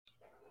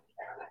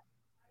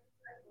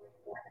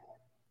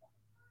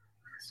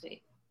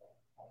Sweet.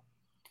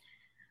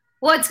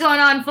 What's going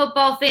on,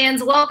 football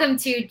fans? Welcome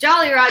to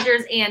Jolly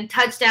Rogers and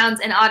Touchdowns,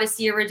 an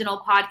Odyssey original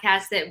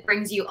podcast that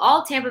brings you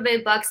all Tampa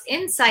Bay Bucks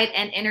insight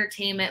and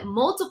entertainment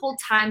multiple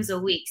times a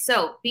week.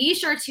 So be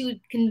sure to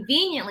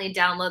conveniently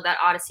download that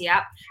Odyssey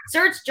app,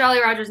 search Jolly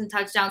Rogers and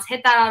Touchdowns,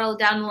 hit that auto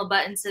download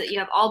button so that you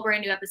have all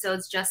brand new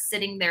episodes just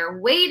sitting there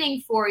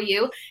waiting for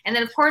you. And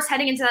then, of course,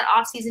 heading into that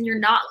offseason, you're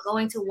not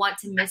going to want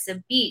to miss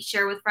a beat.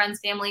 Share with friends,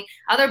 family,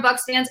 other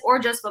Bucks fans, or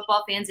just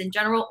football fans in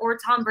general, or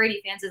Tom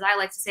Brady fans, as I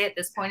like to say at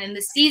this point in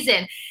the season.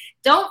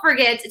 Don't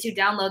forget to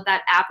download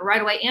that app right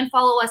away and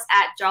follow us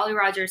at Jolly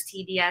Rogers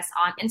TDS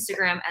on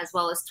Instagram as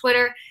well as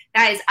Twitter.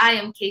 Guys, I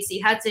am Casey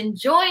Hudson,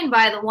 joined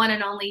by the one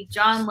and only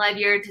John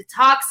Ledyard to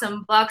talk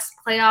some Bucks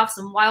playoffs,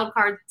 some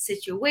wildcard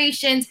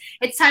situations.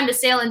 It's time to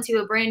sail into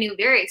a brand new,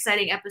 very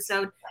exciting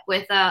episode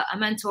with a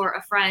mentor,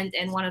 a friend,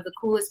 and one of the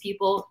coolest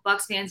people,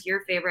 Bucks fans,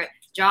 your favorite,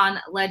 John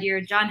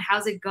Ledyard. John,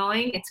 how's it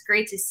going? It's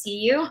great to see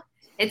you.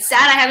 It's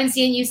sad I haven't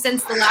seen you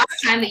since the last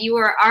time that you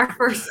were our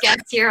first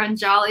guest here on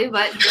Jolly,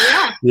 but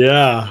yeah.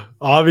 Yeah,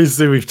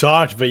 obviously we've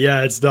talked, but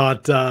yeah, it's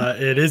not,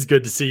 it is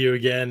good to see you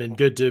again and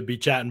good to be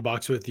chatting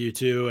Bucks with you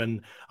too.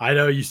 And I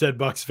know you said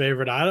Bucks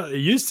favorite. It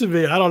used to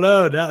be, I don't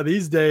know. Now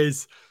these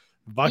days,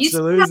 Bucks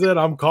are losing.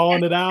 I'm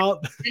calling it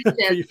out.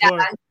 Yeah,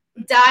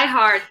 die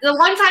hard. The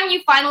one time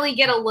you finally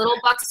get a little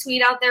Bucks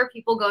tweet out there,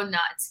 people go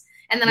nuts.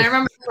 And then I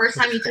remember the first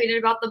time you tweeted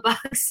about the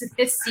Bucks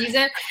this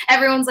season,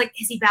 everyone's like,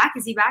 is he back?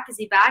 Is he back? Is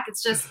he back?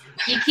 It's just,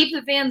 you keep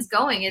the fans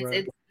going. It's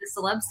the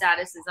celeb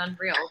status is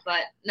unreal,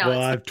 but no.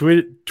 Well, I've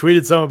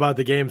tweeted some about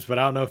the games, but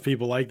I don't know if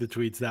people like the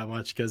tweets that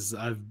much because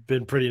I've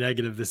been pretty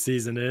negative this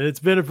season, and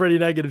it's been a pretty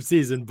negative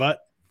season, but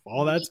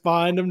all that's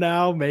behind them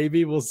now.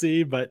 Maybe we'll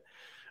see, but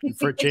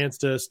for a chance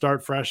to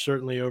start fresh,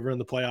 certainly over in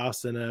the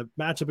playoffs and a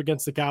matchup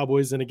against the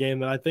Cowboys in a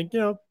game that I think,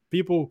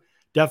 people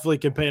definitely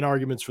campaign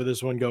arguments for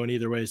this one going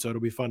either way, so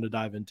it'll be fun to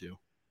dive into.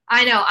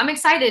 I know. I'm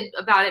excited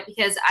about it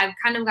because I've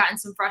kind of gotten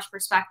some fresh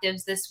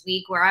perspectives this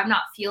week where I'm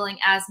not feeling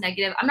as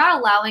negative. I'm not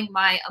allowing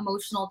my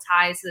emotional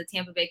ties to the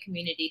Tampa Bay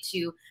community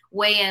to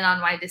weigh in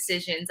on my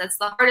decisions. That's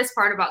the hardest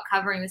part about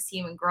covering this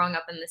team and growing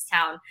up in this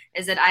town,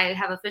 is that I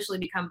have officially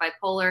become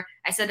bipolar.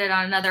 I said it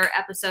on another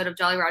episode of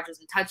Jolly Rogers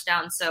and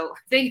Touchdowns, so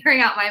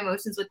figuring out my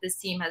emotions with this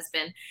team has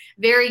been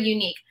very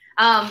unique.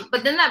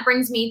 But then that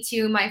brings me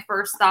to my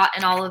first thought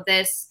in all of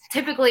this.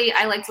 Typically,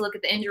 I like to look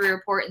at the injury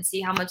report and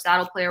see how much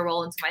that'll play a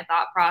role into my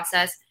thought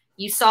process.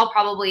 You saw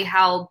probably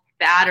how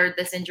battered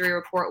this injury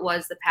report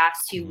was the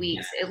past 2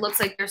 weeks. It looks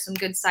like there's some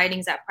good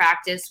sightings at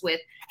practice with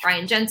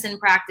Ryan Jensen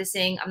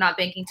practicing. I'm not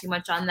banking too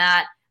much on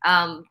that.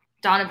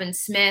 Donovan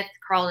Smith,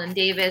 Carlton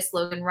Davis,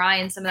 Logan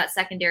Ryan, some of that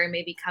secondary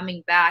may be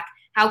coming back.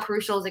 How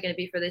crucial is it going to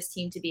be for this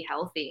team to be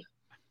healthy?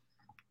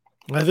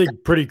 I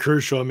think pretty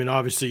crucial. I mean,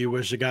 obviously you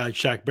wish a guy like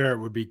Shaq Barrett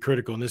would be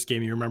critical in this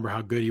game. You remember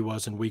how good he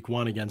was in week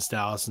one against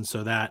Dallas. And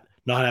so that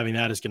not having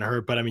that is going to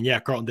hurt. But I mean, yeah,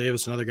 Carlton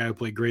Davis, another guy who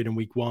played great in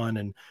week one.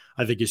 And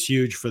I think is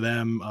huge for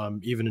them,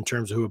 even in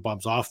terms of who it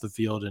bumps off the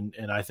field.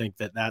 And I think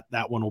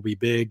that one will be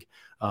big.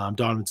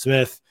 Donovan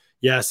Smith,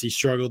 yes, he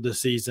struggled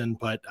this season,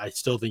 but I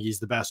still think he's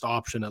the best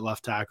option at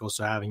left tackle.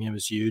 So having him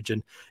is huge.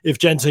 And if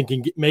Jensen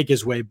can make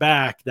his way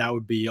back, that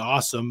would be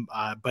awesome.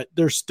 But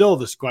there's still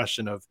this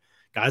question of,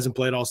 guys haven't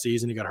played all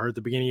season. He got hurt at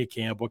the beginning of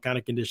camp. What kind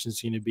of conditions is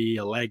he going to be?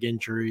 A leg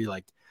injury,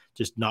 like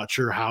just not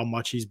sure how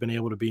much he's been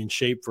able to be in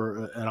shape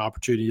for an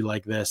opportunity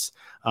like this.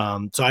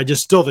 So I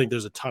just still think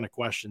there's a ton of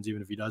questions,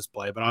 even if he does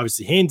play. But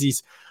obviously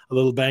Hainsey's a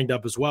little banged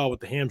up as well with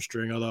the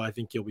hamstring, although I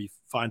think he'll be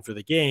fine for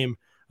the game.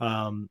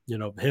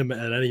 Him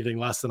at anything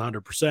less than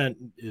 100%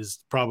 is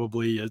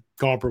probably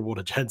comparable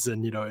to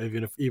Jensen,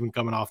 even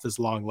coming off this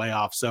long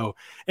layoff. So,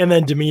 and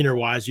then demeanor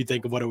wise, you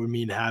think of what it would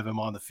mean to have him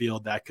on the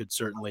field. That could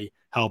certainly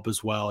help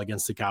as well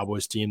against the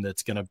Cowboys team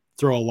that's going to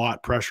throw a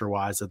lot pressure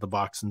wise at the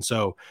Bucs. And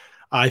so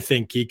I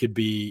think he could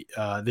be,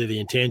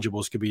 the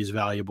intangibles could be as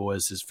valuable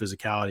as his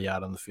physicality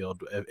out on the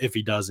field if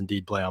he does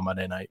indeed play on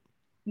Monday night.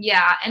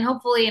 Yeah. And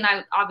hopefully, and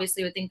I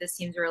obviously would think this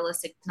seems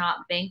realistic to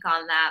not bank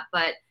on that,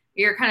 but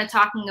you're kind of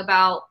talking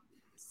about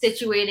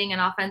situating an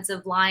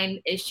offensive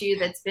line issue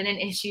that's been an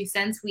issue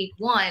since week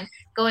one,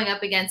 going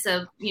up against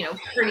a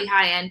pretty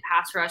high-end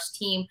pass rush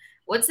team.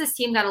 What's this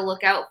team got to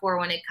look out for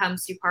when it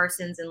comes to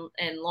Parsons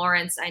and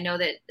Lawrence? I know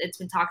that it's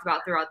been talked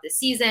about throughout the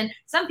season.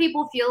 Some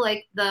people feel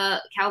like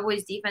the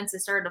Cowboys defense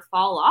has started to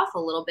fall off a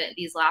little bit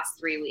these last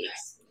 3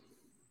 weeks.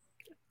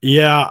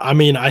 Yeah, I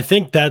mean, I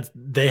think that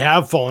they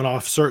have fallen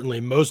off.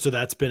 Certainly, most of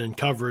that's been in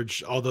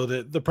coverage, although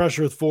the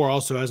pressure with 4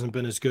 also hasn't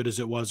been as good as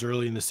it was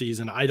early in the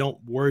season. I don't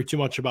worry too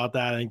much about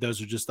that. I think those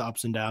are just the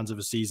ups and downs of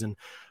a season.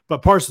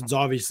 But Parsons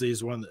obviously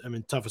is one of the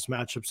toughest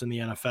matchups in the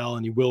NFL,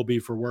 and he will be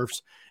for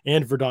Wirfs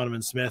and for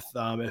Donovan Smith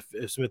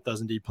if Smith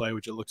does indeed play,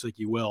 which it looks like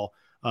he will.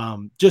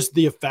 Just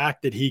the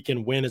fact that he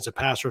can win as a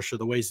pass rusher,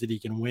 the ways that he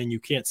can win, you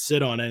can't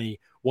sit on any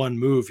one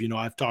move.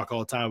 I've talked all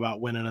the time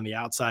about winning on the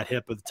outside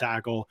hip of the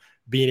tackle,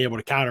 being able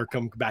to counter,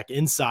 come back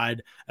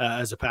inside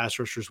as a pass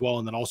rusher as well,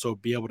 and then also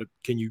be able to,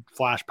 can you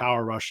flash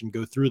power rush and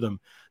go through them?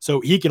 So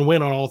he can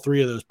win on all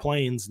 3 of those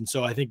planes. And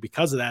so I think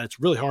because of that,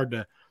 it's really hard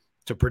to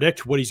to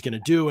predict what he's going to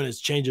do, and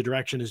his change of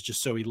direction is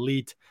just so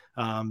elite.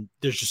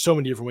 There's just so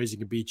many different ways he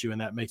can beat you,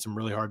 and that makes him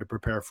really hard to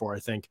prepare for, I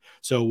think.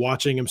 So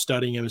watching him,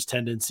 studying him, his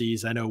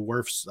tendencies. I know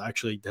Wirfs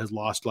actually has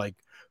lost like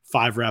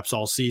 5 reps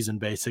all season,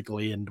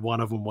 basically, and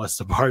one of them was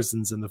to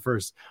Parsons in the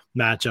first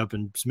matchup,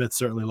 and Smith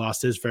certainly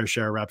lost his fair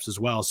share of reps as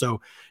well.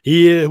 So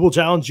he will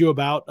challenge you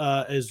about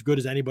as good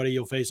as anybody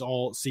you'll face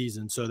all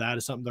season. So that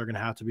is something they're going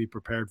to have to be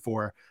prepared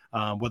for,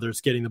 whether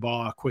it's getting the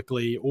ball out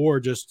quickly or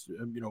just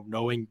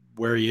knowing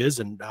where he is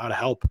and how to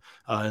help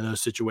in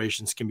those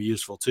situations can be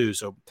useful too.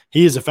 So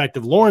he is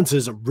effective. Lawrence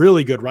is a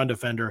really good run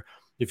defender.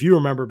 If you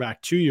remember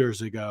back 2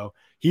 years ago,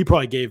 he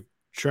probably gave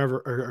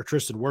Trevor or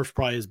Tristan Wirfs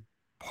probably his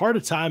part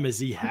of time as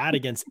he had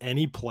against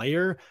any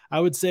player, I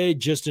would say,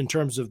 just in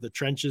terms of the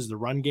trenches, the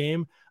run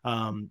game.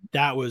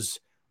 That was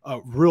a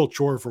real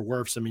chore for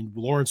Wirfs. I mean,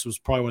 Lawrence was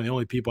probably one of the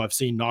only people I've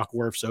seen knock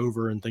Wirfs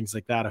over and things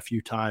like that a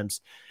few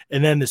times.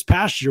 And then this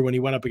past year when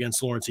he went up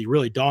against Lawrence, he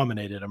really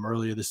dominated him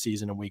earlier this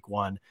season in week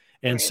 1.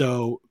 And Right.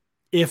 so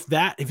if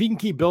he can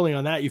keep building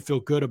on that, you feel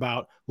good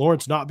about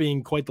Lawrence not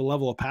being quite the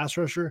level of pass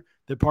rusher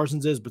that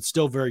Parsons is, but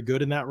still very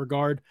good in that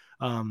regard.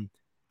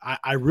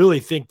 I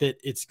really think that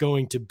it's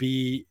going to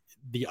be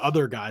the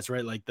other guys,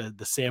 right? Like the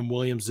Sam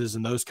Williamses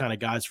and those kind of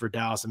guys for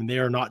Dallas. I mean, they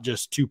are not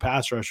just 2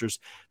 pass rushers.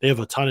 They have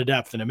a ton of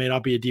depth, and it may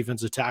not be a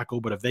defensive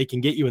tackle, but if they can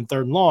get you in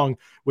 3rd and long,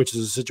 which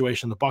is a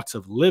situation the Bucs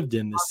have lived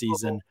in this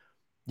season,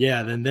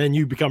 then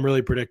you become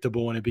really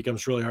predictable, and it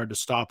becomes really hard to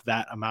stop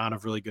that amount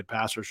of really good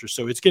pass rushers.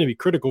 So it's going to be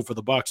critical for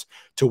the Bucs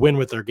to win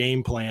with their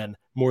game plan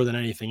more than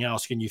anything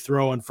else. Can you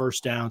throw on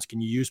first downs?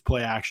 Can you use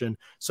play action?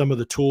 Some of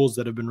the tools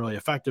that have been really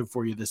effective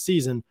for you this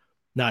season,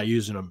 not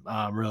using them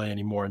really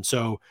anymore. And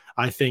so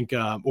I think,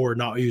 or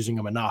not using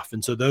them enough.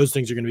 And so those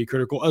things are going to be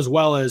critical, as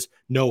well as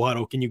no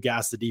huddle. Can you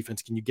gas the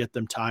defense? Can you get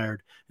them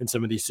tired in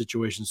some of these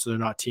situations so they're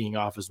not teeing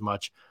off as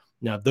much?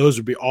 Now, those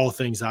would be all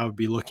things I would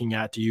be looking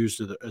at to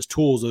use as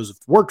tools. Those have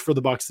worked for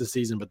the Bucs this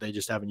season, but they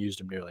just haven't used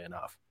them nearly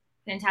enough.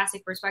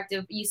 Fantastic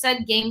perspective. You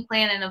said game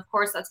plan, and of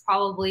course, that's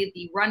probably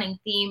the running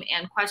theme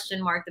and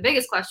the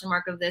biggest question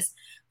mark of this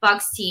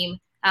Bucs team.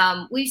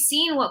 We've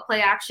seen what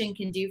play action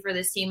can do for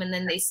this team, and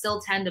then they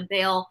still tend to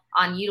bail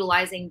on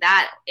utilizing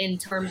that in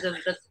terms of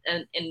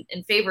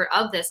in favor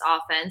of this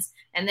offense.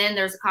 And then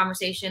there's a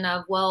conversation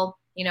of, well,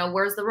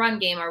 where's the run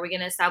game? Are we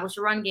going to establish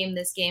a run game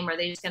this game? Are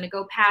they just going to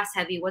go pass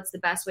heavy? What's the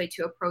best way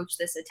to approach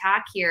this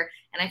attack here?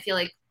 And I feel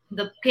like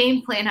the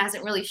game plan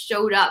hasn't really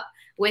showed up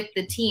with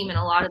the team in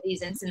a lot of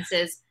these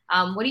instances.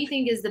 What do you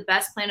think is the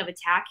best plan of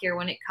attack here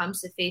when it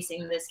comes to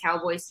facing this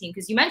Cowboys team?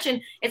 Because you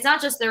mentioned it's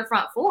not just their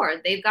front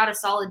 4. They've got a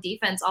solid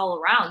defense all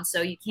around.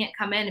 So you can't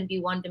come in and be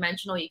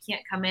one-dimensional. You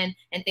can't come in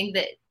and think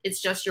that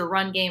it's just your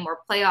run game or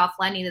playoff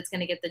Lenny that's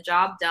going to get the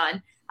job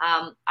done.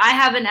 I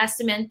have an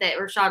estimate that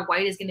Rachaad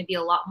White is going to be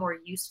a lot more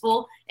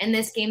useful in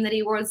this game that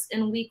he was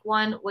in week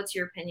 1. What's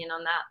your opinion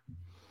on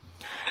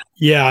that?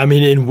 Yeah, I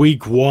mean, in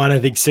week 1, I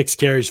think 6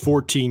 carries,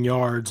 14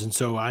 yards. And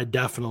so I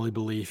definitely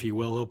believe he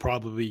will.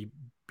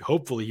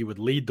 Hopefully he would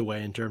lead the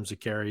way in terms of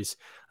carries.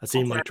 It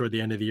seemed like toward the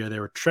end of the year, they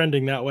were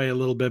trending that way a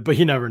little bit, but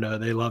you never know.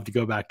 They love to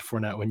go back to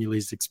Fournette when you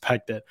least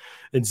expect it.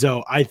 And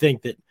so I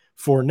think that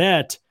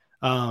Fournette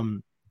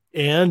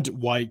and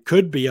White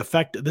could be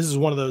effective. This is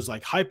one of those,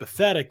 like,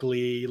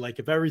 hypothetically, like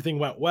if everything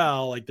went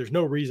well, like there's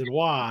no reason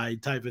why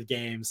type of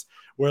games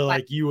where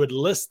like you would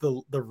list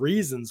the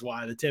reasons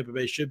why the Tampa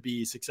Bay should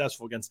be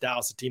successful against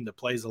Dallas, a team that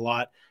plays a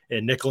lot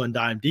in nickel and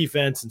dime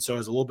defense. And so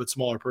has a little bit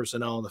smaller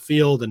personnel on the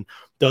field and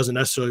doesn't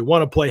necessarily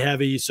want to play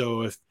heavy.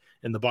 So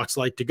and the Bucs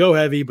like to go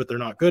heavy, but they're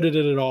not good at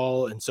it at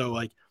all. And so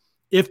like,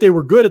 if they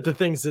were good at the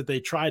things that they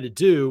try to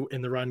do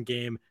in the run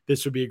game,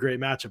 this would be a great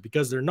matchup.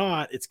 Because they're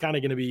not, it's kind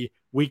of going to be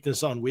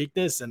weakness on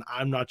weakness, and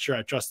I'm not sure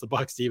I trust the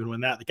Bucs to even win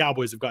that. The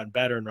Cowboys have gotten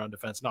better in run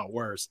defense, not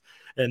worse.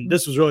 And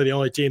this was really the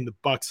only team the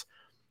Bucs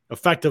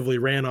effectively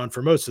ran on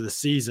for most of the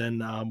season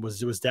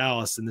was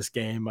Dallas in this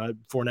game.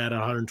 Fournette at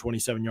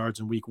 127 yards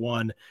in week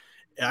 1.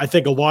 I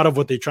think a lot of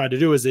what they tried to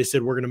do is they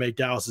said, we're going to make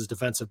Dallas's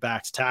defensive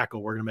backs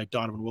tackle. We're going to make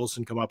Donovan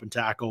Wilson come up and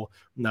tackle.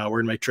 No,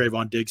 we're going to make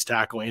Trayvon Diggs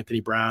tackle.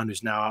 Anthony Brown,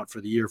 who's now out for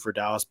the year for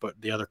Dallas, but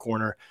the other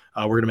corner,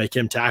 we're going to make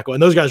him tackle.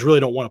 And those guys really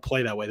don't want to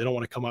play that way. They don't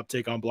want to come up,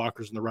 take on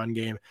blockers in the run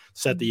game,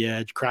 set the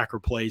edge, crack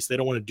replace. They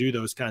don't want to do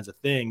those kinds of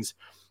things.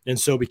 And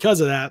so because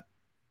of that,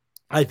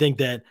 I think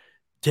that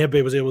Tampa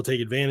Bay was able to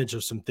take advantage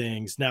of some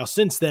things. Now,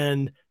 since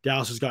then,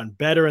 Dallas has gotten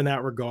better in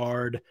that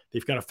regard.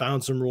 They've kind of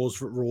found some rules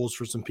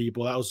for some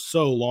people. That was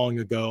so long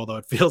ago, although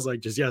it feels like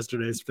just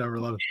yesterday, September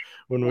 11th,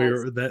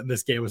 when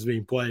this game was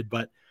being played.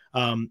 But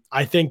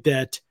I think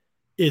that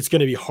it's going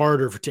to be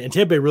harder and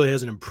Tampa Bay really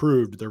hasn't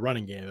improved their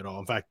running game at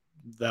all. In fact,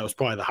 that was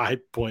probably the high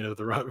point of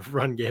the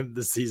run game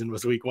this season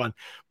was week 1.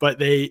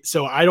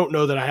 So I don't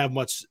know that I have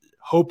much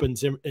hope in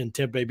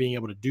Tampa Bay being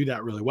able to do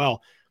that really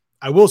well.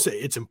 I will say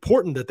it's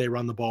important that they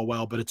run the ball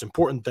well, but it's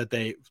important that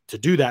to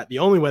do that. The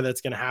only way that's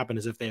going to happen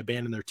is if they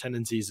abandon their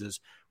tendencies is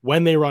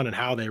when they run and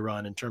how they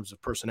run in terms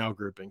of personnel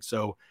grouping.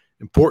 So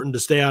important to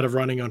stay out of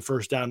running on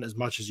first down as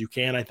much as you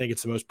can. I think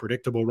it's the most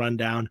predictable run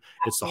down.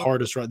 It's the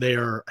hardest run. They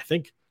are, I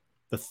think,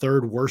 the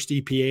 3rd worst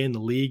EPA in the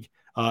league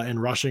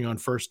and rushing on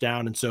first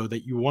down. And so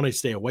that you want to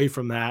stay away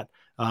from that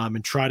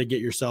and try to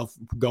get yourself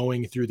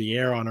going through the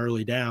air on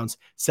early downs,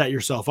 set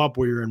yourself up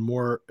where you're in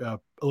more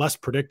less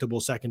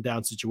predictable second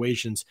down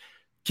situations.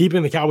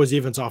 Keeping the Cowboys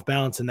defense off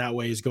balance in that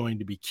way is going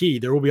to be key.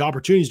 There will be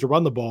opportunities to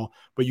run the ball,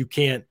 but you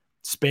can't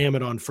spam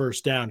it on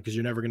first down because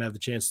you're never going to have the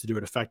chance to do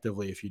it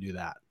effectively if you do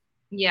that.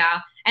 Yeah,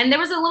 and there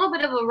was a little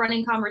bit of a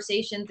running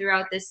conversation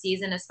throughout this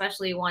season,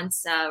 especially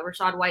once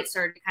Rachaad White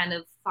started to kind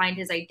of find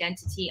his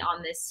identity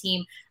on this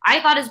team. I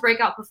thought his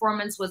breakout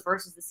performance was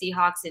versus the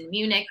Seahawks in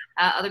Munich.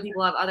 Other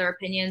people have other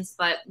opinions,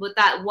 but with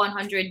that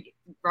 100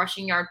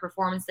 rushing yard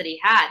performance that he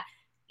had,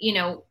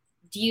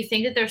 do you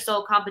think that there's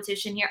still a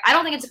competition here? I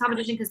don't think it's a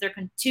competition because they're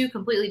two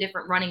completely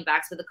different running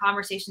backs, but the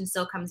conversation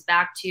still comes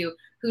back to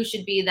who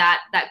should be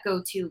that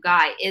go-to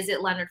guy. Is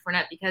it Leonard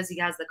Fournette because he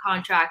has the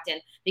contract and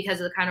because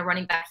of the kind of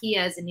running back he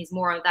is, and he's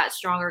more of that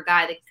stronger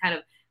guy that can kind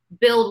of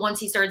build once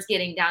he starts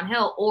getting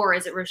downhill? Or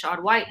is it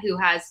Rachaad White who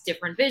has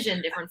different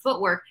vision, different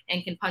footwork,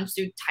 and can punch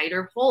through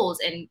tighter holes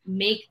and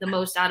make the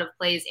most out of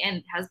plays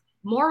and has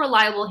more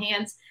reliable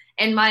hands,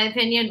 in my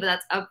opinion, but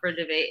that's up for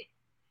debate.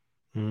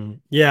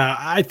 Yeah,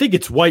 I think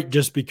it's White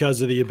just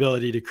because of the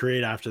ability to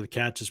create after the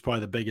catch is probably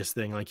the biggest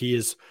thing. Like he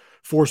has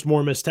forced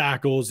more missed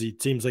tackles. He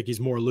seems like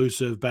he's more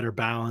elusive, better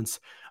balance.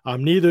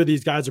 Neither of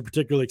these guys are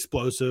particularly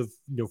explosive.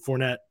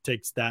 Fournette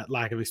takes that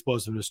lack of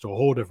explosiveness to a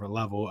whole different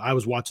level. I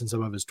was watching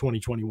some of his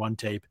 2021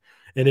 tape,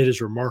 and it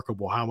is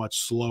remarkable how much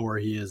slower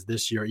he is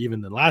this year,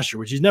 even than last year,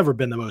 which he's never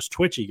been the most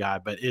twitchy guy,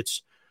 but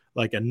it's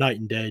like a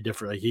night and day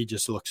different. Like he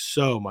just looks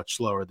so much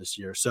slower this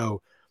year.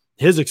 So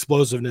his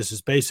explosiveness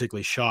is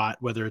basically shot,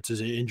 whether it's his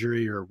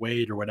injury or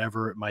weight or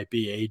whatever it might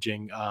be,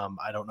 aging.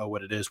 I don't know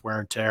what it is, wear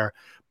and tear.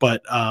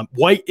 But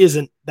White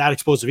isn't that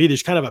explosive either.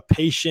 He's kind of a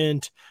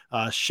patient,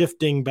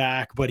 shifting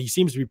back, but he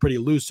seems to be pretty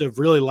elusive,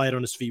 really light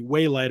on his feet,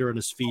 way lighter on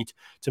his feet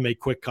to make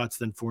quick cuts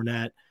than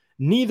Fournette.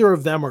 Neither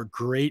of them are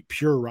great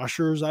pure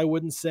rushers, I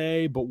wouldn't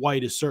say, but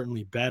White is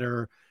certainly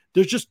better.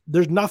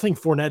 There's nothing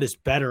Fournette is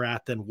better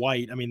at than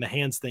White. I mean, the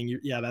hands thing,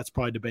 that's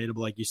probably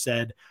debatable, like you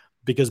said,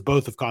 because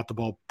both have caught the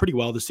ball pretty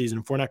well this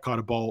season. Fournette caught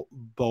a ball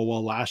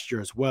well last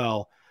year as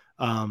well.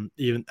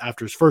 Even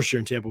after his first year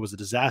in Tampa was a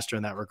disaster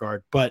in that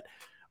regard. But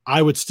I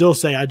would still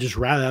say I'd just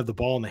rather have the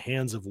ball in the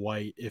hands of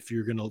White if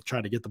you're going to try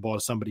to get the ball to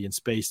somebody in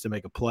space to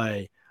make a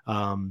play.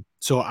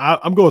 So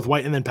I'm going with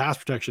White. And then pass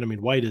protection. I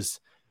mean, White has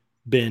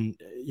been,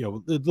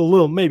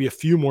 maybe a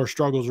few more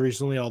struggles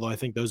recently, although I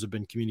think those have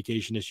been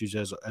communication issues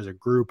as a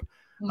group.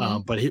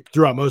 But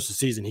throughout most of the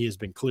season, he has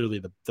been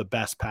clearly the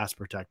best pass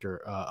protector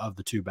of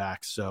the two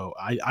backs. So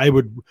I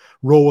would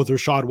roll with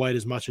Rachaad White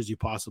as much as you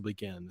possibly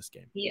can in this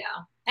game. Yeah.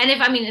 And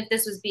if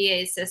this was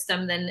BA's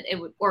system, then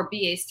or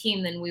BA's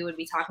team, then we would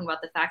be talking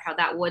about the fact how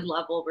that would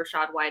level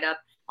Rachaad White up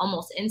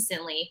almost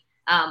instantly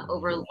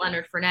over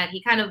Leonard Fournette.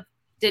 He kind of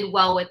did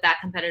well with that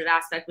competitive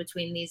aspect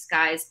between these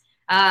guys.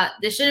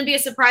 This shouldn't be a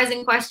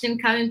surprising question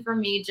coming from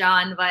me,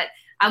 John, but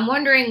I'm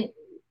wondering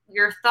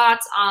your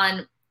thoughts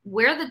on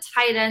where the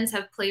tight ends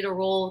have played a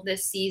role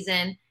this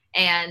season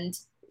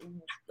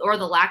or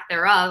the lack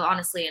thereof,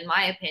 honestly, in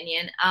my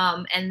opinion.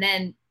 And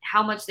then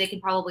how much they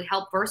can probably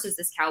help versus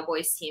this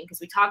Cowboys team.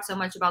 Because we talk so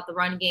much about the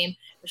run game,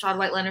 Rachaad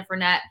White, Leonard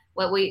Fournette,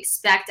 what we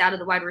expect out of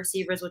the wide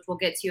receivers, which we'll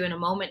get to in a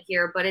moment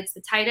here, but it's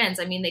the tight ends.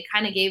 I mean, they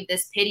kind of gave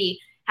this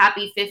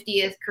happy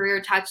 50th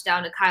career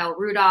touchdown to Kyle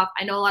Rudolph.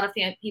 I know a lot of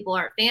people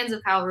aren't fans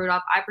of Kyle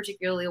Rudolph. I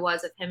particularly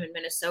was of him in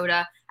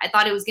Minnesota. I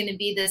thought it was going to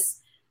be this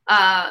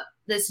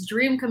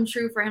dream come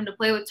true for him to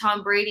play with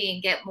Tom Brady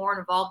and get more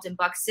involved in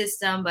Buck's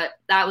system, but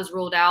that was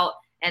ruled out.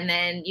 And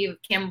then you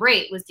have Cam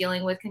Brate was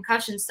dealing with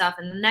concussion stuff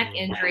and the neck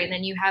injury. And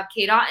then you have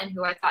Cade Otton,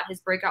 who I thought his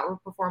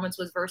breakout performance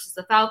was versus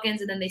the Falcons.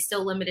 And then they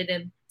still limited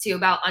him to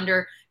about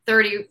under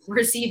 30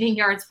 receiving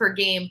yards per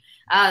game.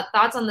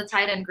 Thoughts on the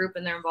tight end group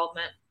and their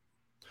involvement?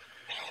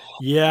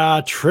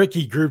 Yeah,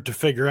 tricky group to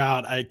figure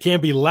out. I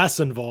can't be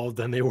less involved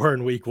than they were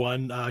in week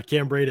one.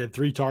 Cam Brate had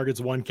 3 targets,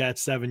 1 catch,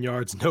 7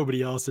 yards.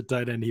 Nobody else at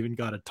tight end even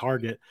got a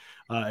target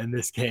in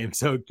this game.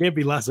 So it can't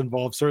be less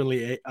involved.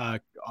 Certainly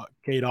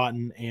Cade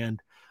Otton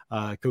and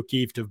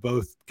O'Keefe have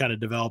both kind of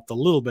developed a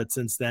little bit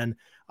since then.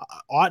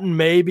 Otton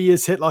maybe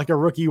has hit like a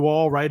rookie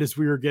wall right as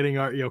we were getting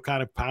our,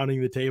 kind of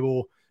pounding the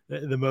table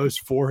the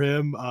most for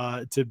him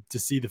to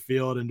see the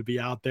field and to be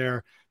out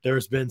there.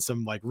 There's been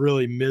some like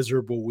really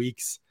miserable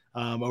weeks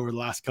over the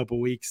last couple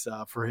of weeks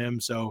for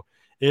him. So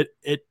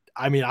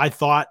I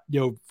thought,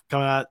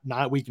 coming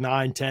out week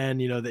 9, 10,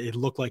 that it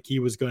looked like he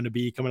was going to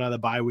be coming out of the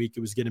bye week.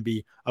 It was going to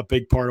be a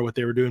big part of what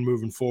they were doing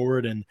moving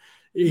forward. And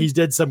he's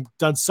done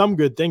some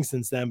good things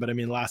since then. But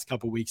the last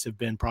couple of weeks have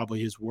been probably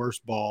his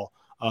worst ball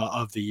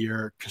of the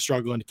year,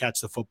 struggling to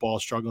catch the football,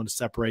 struggling to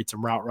separate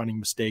some route running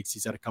mistakes.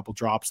 He's had a couple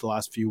drops the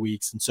last few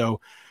weeks. And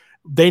so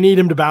they need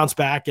him to bounce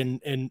back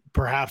and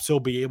perhaps he'll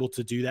be able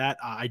to do that.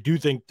 I do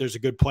think there's a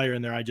good player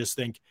in there. I just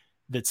think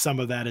that some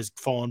of that has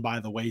fallen by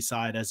the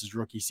wayside as his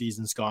rookie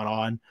season's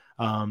gone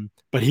on.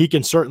 But he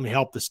can certainly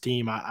help this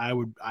team. I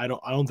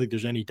don't think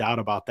there's any doubt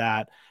about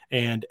that.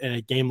 And in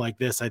a game like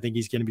this, I think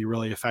he's going to be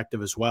really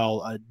effective as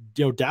well.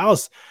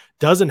 Dallas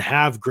doesn't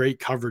have great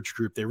coverage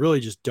group. They really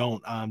just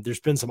don't. There's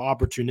been some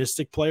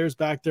opportunistic players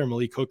back there.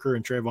 Malik Hooker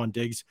and Trayvon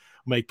Diggs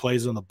make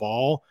plays on the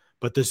ball,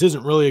 but this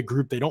isn't really a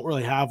group. They don't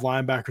really have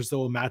linebackers that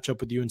will match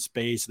up with you in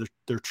space.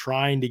 They're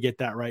trying to get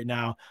that right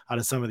now out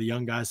of some of the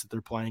young guys that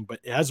they're playing, but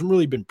it hasn't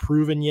really been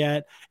proven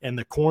yet. And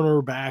the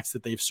cornerbacks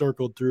that they've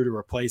circled through to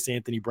replace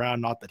Anthony Brown,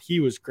 not that he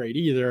was great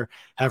either,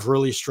 have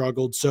really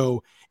struggled.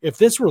 So if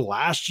this were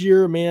last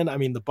year, man, I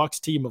mean, the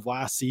Bucs team of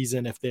last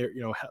season, if they're,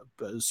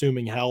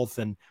 assuming health,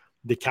 and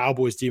the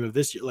Cowboys team of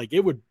this year, like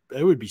it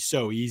would be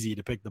so easy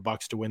to pick the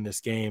Bucs to win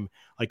this game.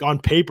 Like on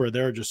paper,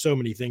 there are just so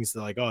many things that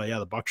like, oh yeah,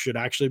 the Bucs should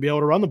actually be able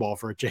to run the ball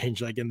for a change,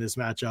 like in this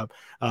matchup,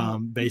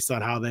 based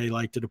on how they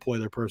like to deploy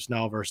their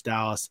personnel versus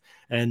Dallas.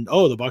 And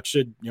the Bucs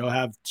should,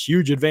 have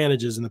huge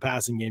advantages in the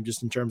passing game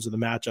just in terms of the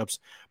matchups.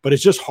 But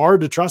it's just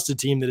hard to trust a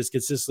team that has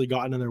consistently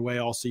gotten in their way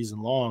all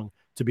season long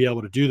to be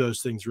able to do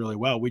those things really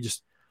well. We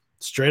just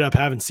straight up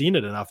haven't seen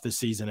it enough this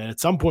season. And at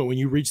some point when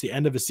you reach the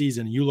end of a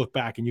season, you look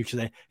back and you can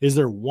say, is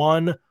there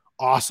one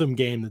awesome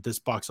game that this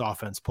Bucs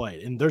offense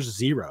played? And there's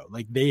zero.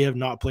 Like, they have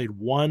not played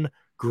one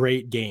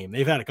great game.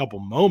 They've had a couple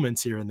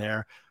moments here and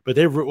there, but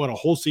they've won a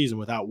whole season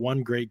without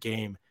one great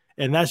game.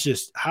 And that's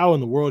just, how in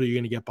the world are you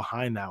going to get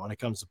behind that when it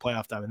comes to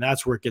playoff time? And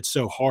that's where it gets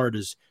so hard,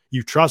 is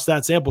you trust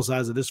that sample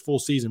size of this full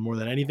season more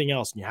than anything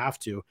else. And you have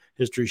to.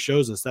 History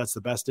shows us that's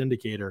the best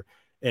indicator.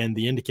 And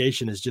the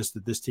indication is just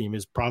that this team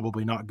is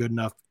probably not good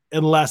enough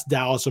unless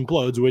Dallas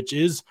implodes, which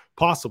is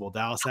possible.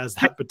 Dallas has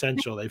that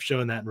potential. They've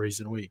shown that in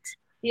recent weeks.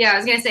 Yeah, I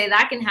was going to say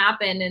that can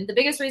happen. And the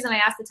biggest reason I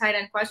asked the tight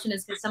end question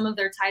is because some of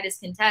their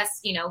tightest contests,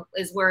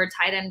 is where a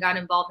tight end got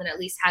involved and at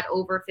least had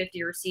over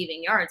 50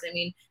 receiving yards. I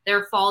mean,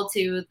 their fall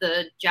to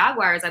the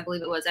Jaguars, I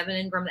believe it was Evan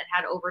Ingram that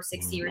had over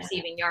 60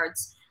 receiving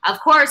yards. Of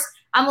course,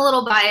 I'm a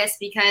little biased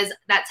because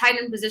that tight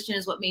end position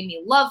is what made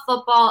me love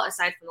football,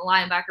 aside from the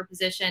linebacker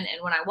position.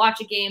 And when I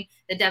watch a game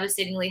that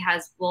devastatingly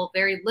has,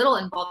 very little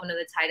involvement of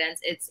the tight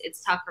ends,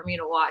 it's tough for me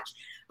to watch.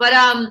 But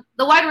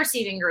the wide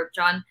receiving group,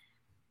 John,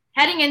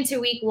 heading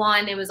into week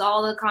one, it was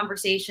all the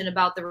conversation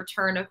about the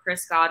return of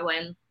Chris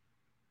Godwin.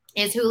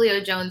 Is Julio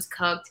Jones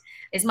cooked?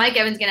 Is Mike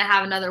Evans going to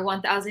have another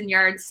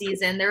 1,000-yard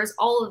season? There's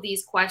all of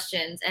these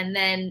questions. And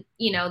then,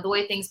 the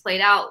way things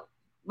played out,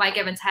 Mike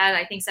Evans had,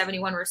 I think,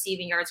 71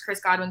 receiving yards.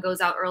 Chris Godwin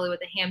goes out early with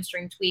a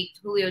hamstring tweak.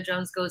 Julio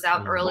Jones goes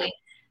out early.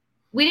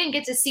 We didn't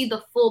get to see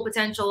the full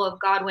potential of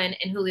Godwin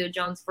and Julio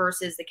Jones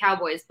versus the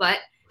Cowboys, but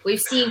we've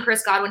seen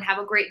Chris Godwin have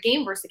a great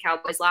game versus the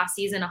Cowboys last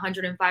season,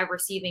 105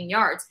 receiving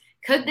yards.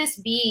 Could this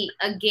be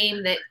a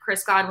game that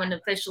Chris Godwin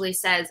officially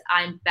says,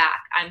 I'm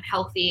back, I'm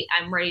healthy,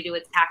 I'm ready to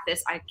attack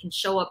this, I can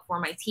show up for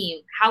my team?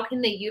 How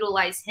can they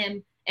utilize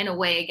him in a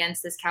way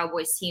against this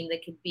Cowboys team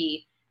that could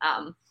be,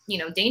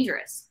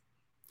 dangerous?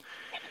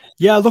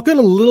 Yeah, looking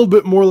a little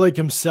bit more like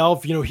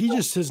himself. He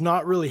just has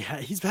not really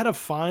he's had a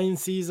fine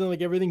season.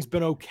 Like, everything's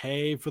been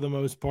okay for the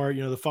most part.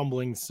 The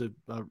fumbling's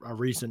a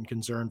recent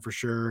concern for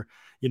sure.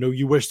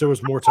 You wish there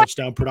was more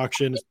touchdown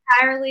production.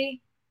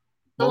 Entirely.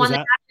 The one that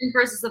happened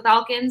versus the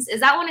Falcons.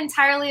 Is that one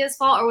entirely his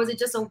fault, or was it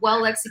just a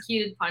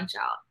well-executed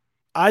punch-out?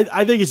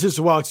 I think it's just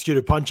a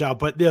well-executed punch-out,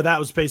 but that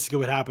was basically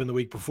what happened the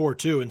week before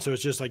too. And so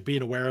it's just like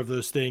being aware of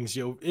those things.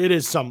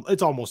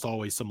 It's almost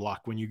always some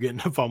luck when you get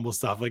into fumble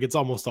stuff. Like, it's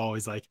almost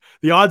always like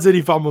the odds that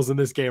he fumbles in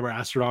this game are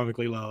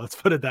astronomically low. Let's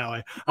put it that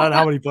way. I don't know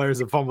how many players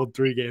have fumbled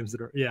 3 games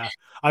that are. Yeah,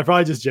 I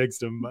probably just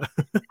jinxed him. But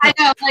I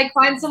know, like,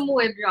 find some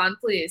wood, John,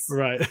 please.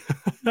 Right.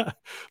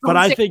 But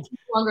I think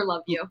longer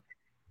love you.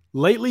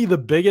 Lately, the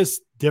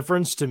biggest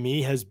difference to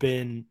me has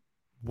been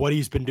what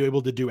he's been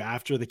able to do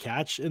after the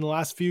catch in the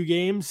last few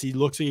games. He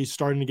looks like he's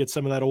starting to get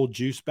some of that old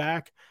juice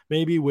back,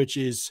 maybe, which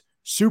is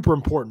super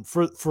important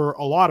for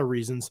a lot of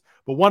reasons.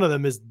 But one of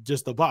them is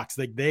just the Bucs.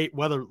 Like,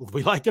 whether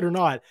we like it or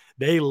not,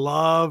 they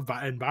love,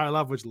 and Byron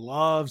Leftwich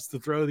loves to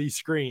throw these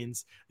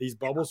screens, these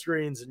bubble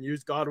screens, and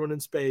use Godwin in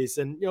space.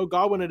 And,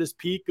 Godwin at his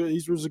peak,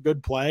 these was a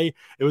good play.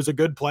 It was a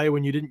good play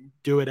when you didn't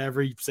do it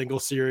every single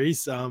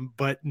series.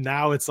 But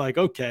now it's like,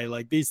 okay,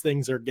 like, these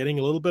things are getting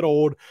a little bit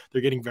old.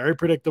 They're getting very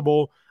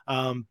predictable.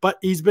 But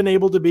he's been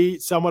able to be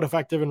somewhat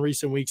effective in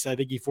recent weeks. I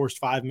think he forced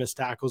 5 missed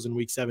tackles in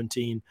week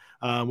 17,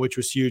 which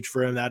was huge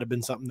for him. That had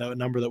been a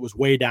number that was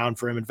way down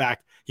for him. In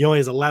fact, he only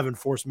has 11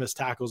 forced missed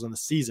tackles in the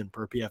season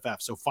per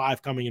PFF. So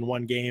 5 coming in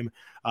one game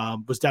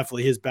was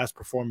definitely his best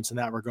performance in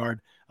that regard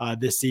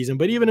this season.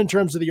 But even in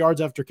terms of the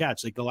yards after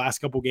catch, like the last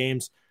couple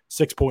games,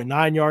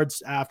 6.9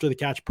 yards after the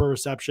catch per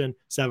reception,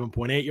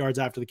 7.8 yards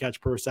after the catch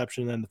per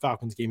reception. And then the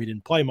Falcons game, he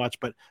didn't play much,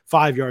 but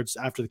 5 yards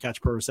after the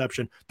catch per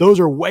reception. Those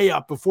are way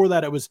up. Before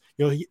that, it was,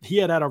 he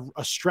had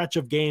a stretch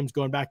of games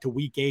going back to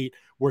week 8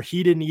 where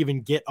he didn't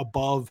even get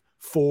above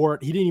 4.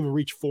 He didn't even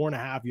reach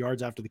 4.5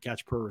 yards after the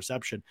catch per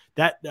reception.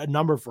 That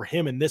number for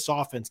him in this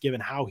offense,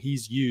 given how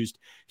he's used,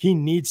 he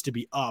needs to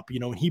be up.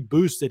 And he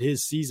boosted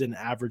his season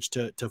average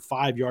to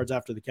 5 yards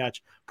after the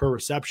catch per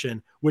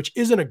reception, which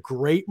isn't a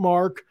great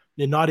mark,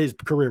 not his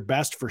career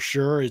best for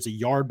sure. It's a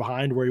yard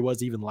behind where he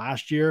was even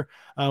last year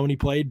when he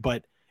played,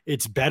 but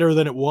it's better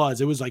than it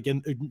was. It was like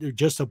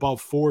just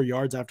above 4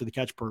 yards after the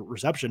catch per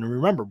reception. And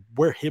remember,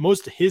 where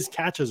most of his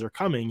catches are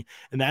coming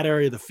in that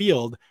area of the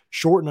field,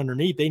 short and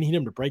underneath, they need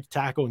him to break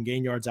tackle and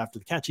gain yards after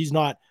the catch. He's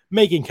not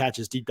making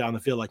catches deep down the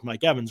field like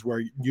Mike Evans,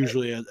 where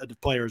usually a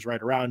player is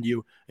right around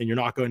you and you're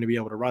not going to be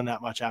able to run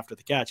that much after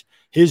the catch.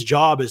 His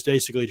job is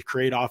basically to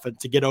create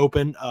offense, to get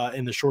open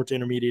in the short to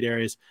intermediate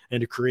areas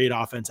and to create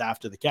offense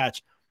after the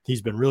catch.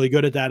 He's been really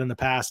good at that in the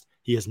past.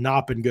 He has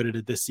not been good at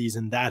it this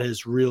season. That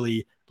has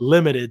really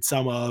limited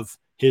some of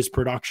his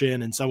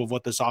production and some of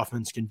what this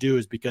offense can do,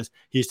 is because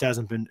he just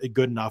hasn't been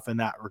good enough in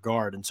that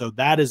regard. And so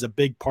that is a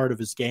big part of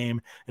his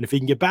game. And if he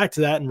can get back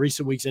to that, and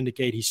recent weeks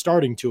indicate he's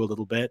starting to a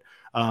little bit,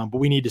 but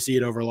we need to see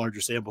it over a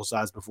larger sample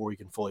size before we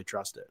can fully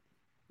trust it.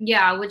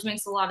 Yeah, which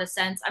makes a lot of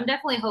sense. I'm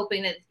definitely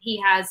hoping that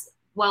he has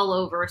well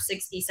over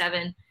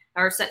 67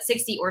 or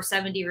 60 or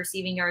 70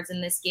 receiving yards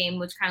in this game,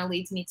 which kind of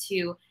leads me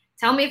to,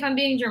 tell me if I'm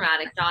being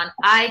dramatic, John.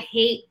 I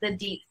hate the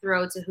deep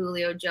throw to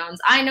Julio Jones.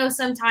 I know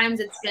sometimes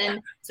it's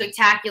been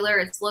spectacular.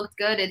 It's looked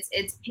good.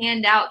 It's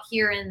panned out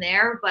here and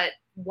there, but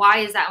why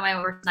is that my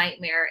worst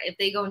nightmare if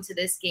they go into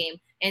this game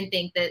and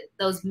think that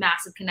those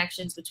massive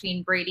connections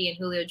between Brady and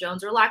Julio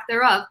Jones, or lack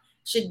thereof,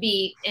 should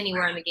be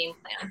anywhere in the game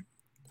plan?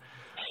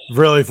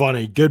 Really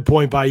funny. Good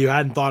point by you. I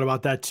hadn't thought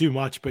about that too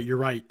much, but you're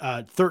right.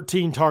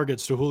 13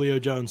 targets to Julio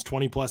Jones,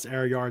 20-plus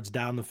air yards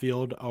down the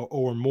field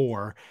or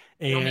more.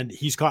 And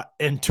he's caught,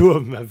 and 2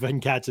 of them have been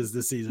catches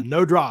this season.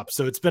 No drops.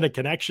 So it's been a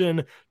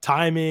connection,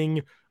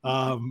 timing,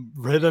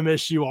 rhythm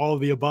issue, all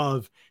of the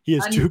above. He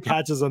has 2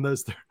 catches on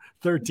those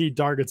 13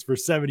 targets for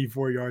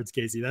 74 yards,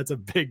 Casey. That's a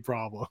big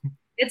problem.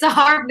 It's a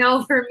hard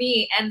no for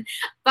me. And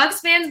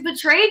Bucs fans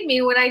betrayed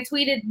me when I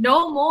tweeted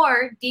no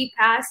more deep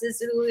passes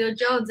to Julio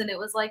Jones. And it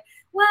was like,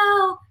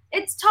 well,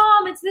 it's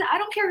Tom. I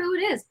don't care who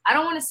it is. I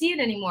don't want to see it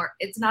anymore.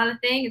 It's not a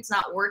thing. It's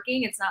not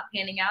working. It's not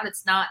panning out.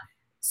 It's not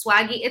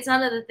swaggy. It's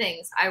none of the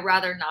things. I'd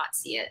rather not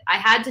see it. I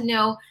had to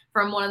know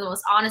from one of the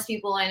most honest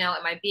people I know.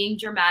 Am I being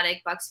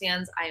dramatic? Bucs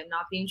fans, I am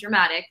not being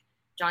dramatic.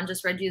 John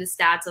just read you the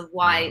stats of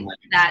why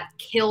that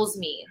kills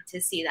me to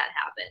see that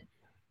happen.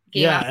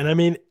 And I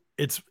mean,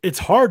 it's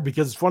hard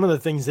because it's one of the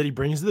things that he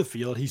brings to the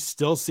field. He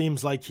still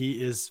seems like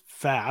he is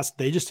fast.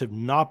 They just have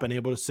not been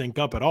able to sync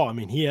up at all. I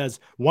mean, he has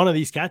one of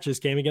these catches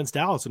came against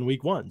Dallas in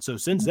week 1. So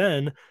since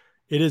then,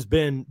 it has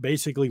been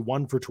basically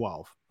 1 for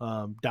 12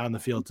 down the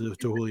field to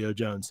Julio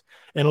Jones.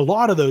 And a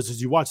lot of those,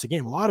 as you watch the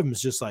game, a lot of them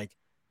is just like,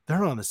 they're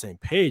not on the same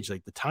page.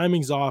 Like the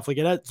timing's off. Like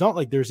it's not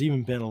like there's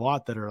even been a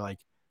lot that are like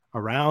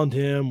around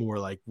him, or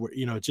like,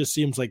 it just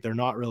seems like they're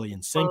not really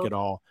in sync at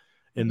all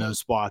in those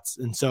spots.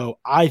 And so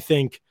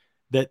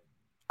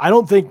I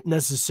don't think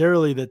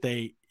necessarily that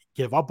they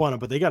give up on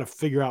it, but they got to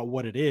figure out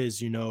what it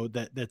is,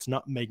 that's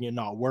not making it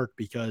not work,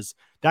 because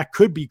that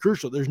could be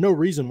crucial. There's no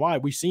reason why.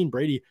 We've seen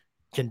Brady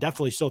can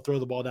definitely still throw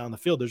the ball down the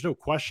field. There's no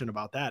question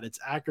about that. It's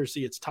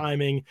accuracy, it's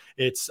timing,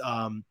 it's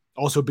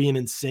also being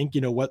in sync.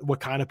 What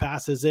kind of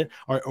pass is it?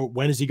 Or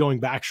when is he going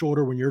back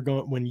shoulder when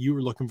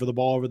you're looking for the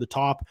ball over the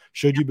top?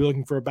 Should you be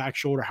looking for a back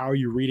shoulder? How are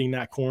you reading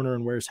that corner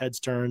and where his head's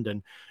turned,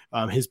 and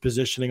his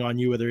positioning on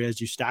you, whether he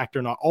has you stacked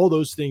or not? All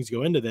those things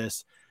go into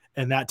this.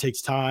 And that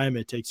takes time.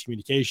 It takes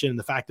communication.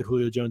 The fact that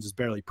Julio Jones has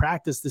barely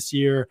practiced this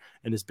year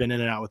and has been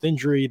in and out with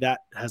injury, that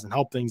hasn't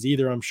helped things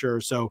either, I'm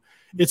sure. So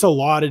it's a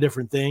lot of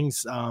different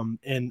things.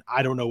 And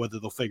I don't know whether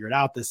they'll figure it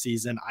out this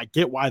season. I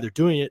get why they're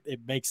doing it. It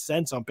makes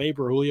sense on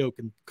paper. Julio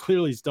can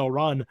clearly still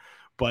run,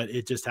 but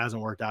it just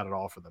hasn't worked out at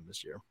all for them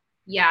this year.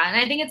 Yeah, and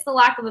I think it's the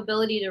lack of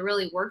ability to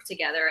really work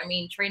together. I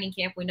mean, training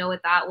camp, we know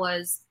what that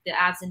was, the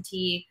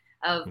absentee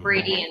of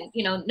Brady,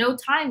 and, no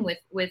time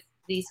with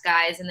these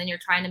guys, and then you're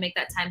trying to make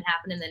that time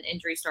happen, and then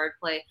injury started to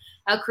play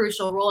a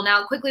crucial role.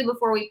 Now, quickly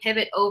before we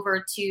pivot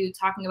over to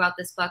talking about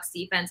this Bucs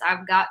defense,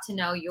 I've got to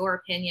know your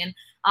opinion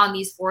on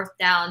these 4th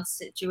down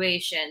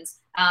situations.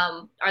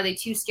 Are they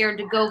too scared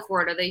to go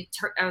for it?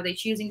 Are they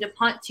choosing to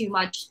punt too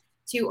much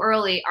too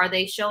early? Are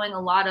they showing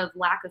a lot of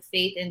lack of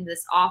faith in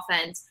this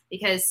offense?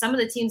 Because some of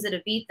the teams that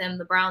have beat them,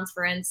 the Browns,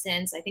 for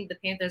instance, I think the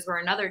Panthers were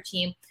another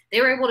team, they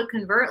were able to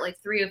convert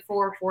like 3 or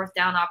 4 4th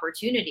down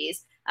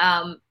opportunities.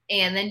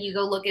 And then you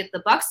go look at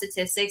the Bucs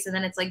statistics, and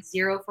then it's like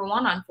 0 for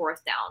 1 on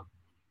 4th down.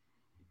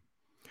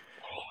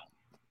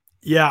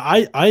 Yeah,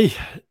 I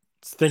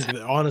think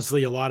that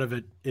honestly, a lot of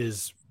it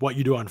is what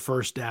you do on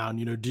 1st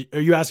down. Are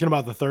you asking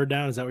about the 3rd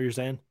down? Is that what you're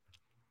saying?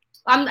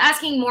 I'm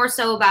asking more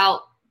so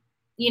about,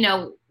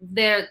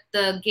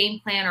 the game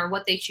plan, or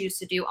what they choose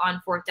to do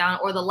on 4th down,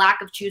 or the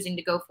lack of choosing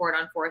to go for it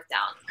on 4th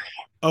down.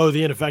 Oh,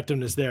 the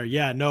ineffectiveness there.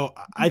 Yeah, no,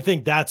 I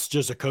think that's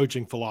just a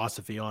coaching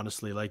philosophy,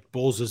 honestly. Like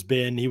Bowles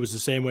he was the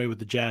same way with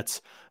the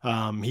Jets.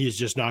 He is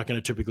just not going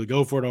to typically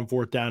go for it on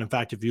 4th down. In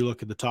fact, if you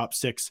look at the top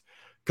 6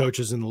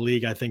 coaches in the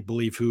league, I think,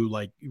 believe who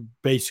like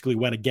basically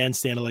went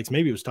against analytics.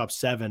 Maybe it was top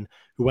 7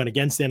 who went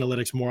against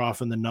analytics more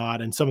often than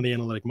not. And some of the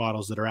analytic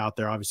models that are out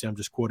there, obviously I'm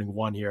just quoting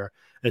one here,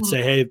 that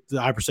say, hey,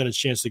 the high percentage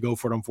chance to go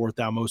for it on 4th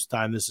down. Most of the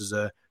time this is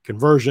a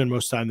conversion.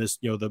 Most of the time this,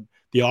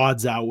 the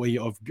odds outweigh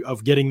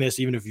of getting this,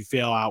 even if you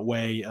fail,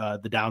 outweigh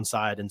the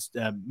downside. And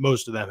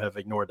most of them have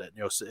ignored it.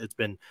 It's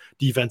been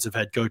defensive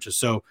head coaches.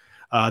 So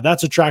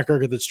that's a track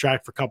record that's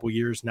tracked for a couple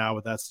years now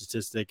with that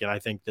statistic. And I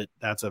think that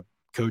that's a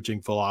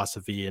coaching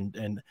philosophy.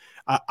 And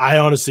I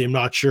honestly am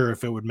not sure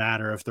if it would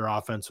matter if their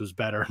offense was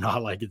better or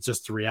not. Like, it's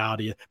just the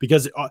reality,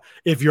 because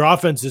if your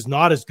offense is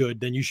not as good,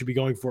 then you should be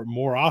going for it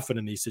more often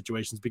in these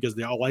situations, because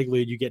the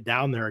likelihood you get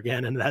down there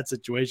again in that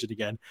situation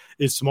again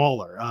is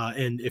smaller.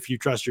 And if you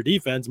trust your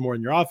defense more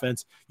than your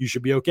offense, you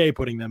should be okay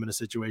putting them in a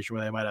situation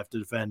where they might have to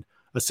defend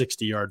a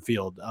 60-yard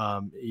field,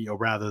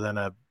 rather than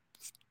a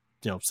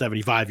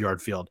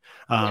 75-yard field.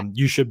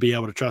 You should be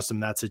able to trust them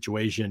in that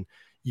situation.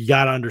 You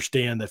got to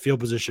understand that field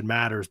position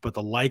matters, but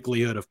the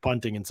likelihood of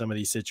punting in some of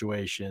these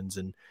situations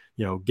and,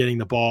 getting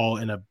the ball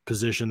in a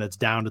position that's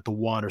down at the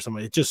 1 or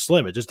something, it's just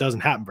slim. It just doesn't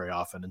happen very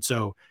often. And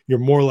so you're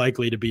more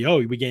likely to be,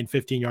 we gained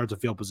 15 yards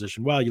of field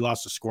position. Well, you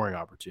lost a scoring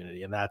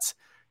opportunity, and that's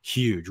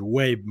huge,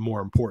 way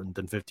more important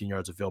than 15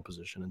 yards of field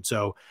position. And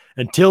so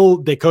until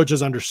the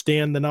coaches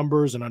understand the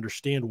numbers and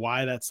understand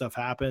why that stuff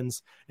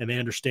happens, and they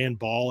understand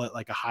ball at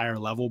like a higher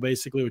level,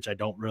 basically, which I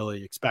don't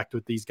really expect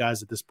with these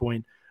guys at this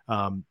point,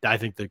 I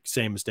think the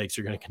same mistakes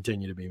are going to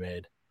continue to be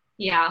made.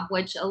 Yeah,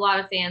 which a lot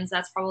of fans,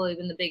 that's probably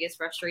been the biggest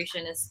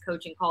frustration, is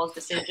coaching calls,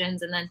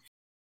 decisions. And then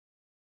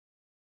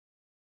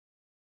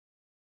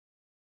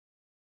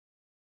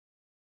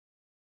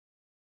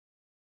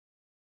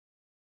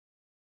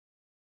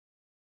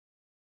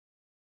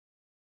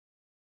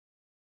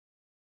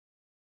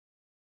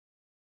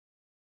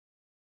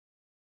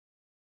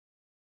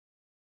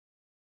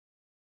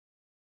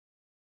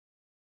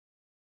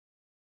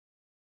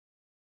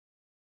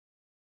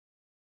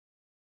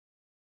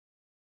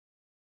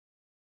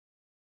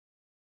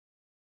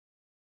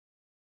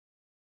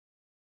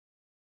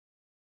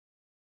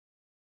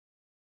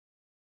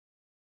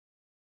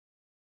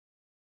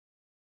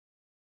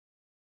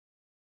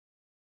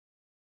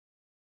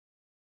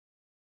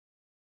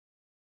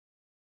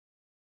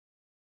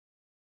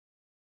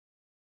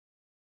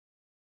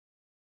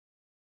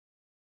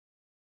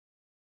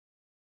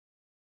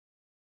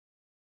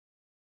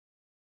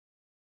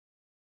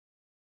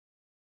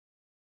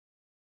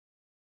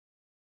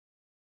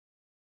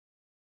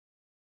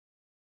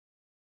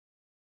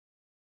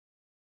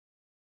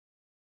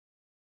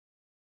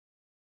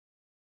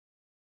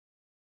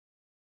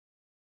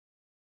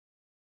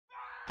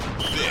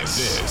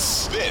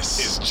This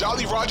is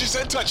Jolly Rogers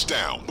and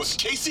Touchdown with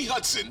Casey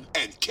Hudson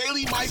and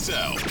Kaylee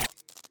Mizell.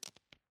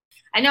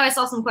 I know I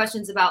saw some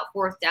questions about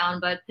 4th down,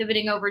 but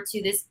pivoting over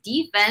to this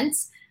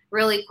defense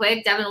really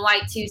quick. Devin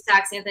White, 2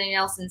 sacks, Anthony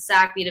Nelson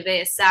sack, Vita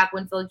Vea sack,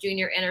 Winfield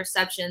Jr.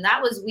 interception.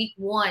 That was week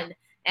 1.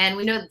 And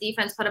we know the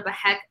defense put up a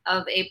heck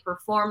of a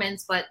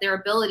performance, but their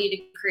ability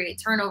to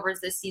create turnovers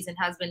this season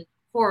has been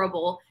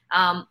horrible.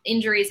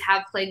 Injuries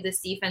have plagued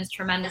this defense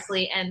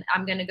tremendously, and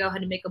I'm going to go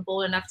ahead and make a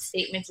bold enough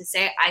statement to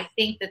say I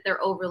think that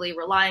they're overly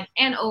relying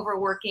and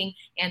overworking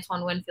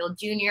Antoine Winfield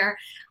Jr.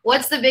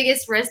 What's the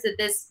biggest risk that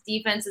this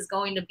defense is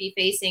going to be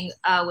facing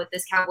with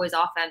this Cowboys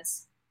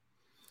offense?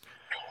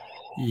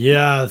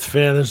 Yeah,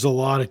 there's a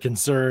lot of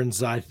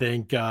concerns, I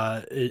think,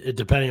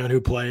 depending on who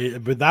play.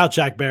 Without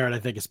Shaq Barrett, I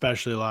think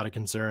especially a lot of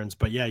concerns.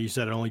 But yeah, you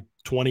said only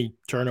 20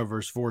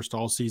 turnovers forced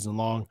all season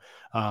long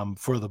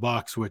for the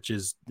Bucs, which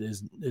is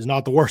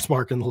not the worst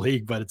mark in the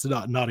league, but it's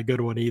not a good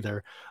one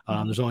either.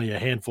 There's only a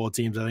handful of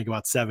teams, I think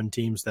about 7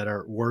 teams, that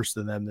are worse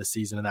than them this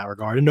season in that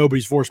regard. And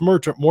nobody's forced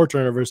more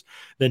turnovers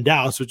than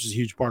Dallas, which is a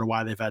huge part of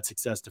why they've had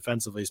success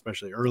defensively,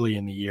 especially early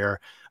in the year.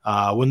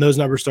 When those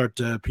numbers start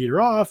to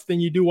peter off, then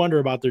you do wonder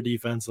about their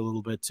defense a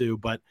little bit too.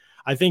 But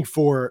I think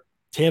for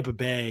Tampa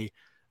Bay,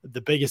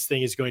 the biggest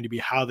thing is going to be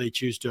how they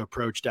choose to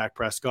approach Dak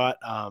Prescott.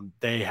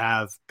 They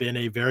have been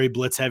a very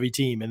blitz-heavy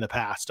team in the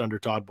past under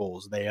Todd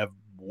Bowles. They have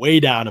way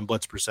down in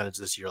blitz percentage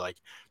this year, like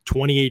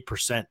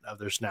 28% of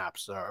their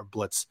snaps are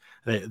blitz.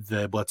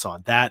 The blitz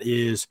on. That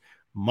is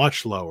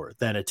much lower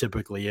than it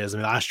typically is. I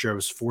mean, last year it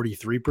was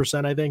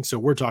 43%, I think. So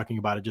we're talking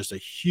about just a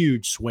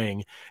huge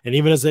swing. And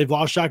even as they've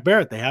lost Shaq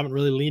Barrett, they haven't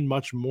really leaned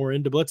much more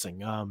into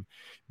blitzing.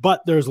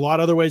 But there's a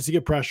lot of other ways to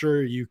get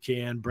pressure. You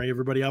can bring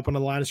everybody up on the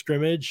line of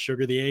scrimmage,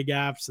 sugar the A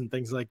gaps and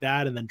things like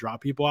that, and then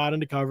drop people out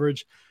into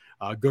coverage.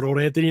 Good old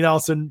Anthony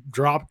Nelson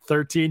dropped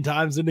 13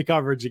 times into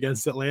coverage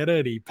against Atlanta,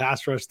 and he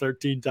pass rushed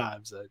 13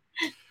 times.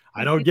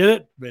 I don't get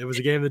it. It was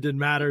a game that didn't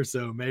matter,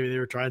 so maybe they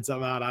were trying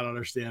something out. I don't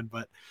understand,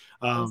 but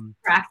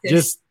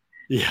just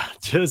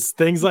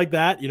things like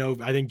that.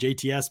 I think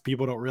JTS,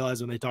 people don't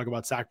realize when they talk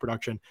about sack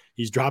production,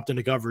 he's dropped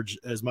into coverage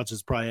as much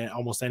as probably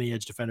almost any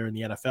edge defender in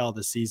the NFL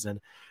this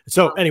season.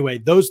 So anyway,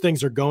 those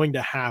things are going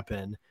to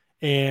happen.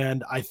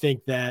 And I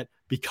think that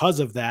because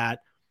of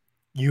that,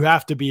 you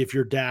have to be, if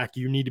you're Dak,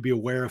 you need to be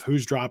aware of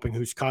who's dropping,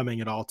 who's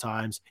coming at all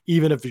times,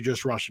 even if you're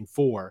just rushing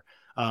 4.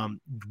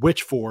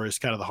 Which 4 is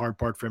kind of the hard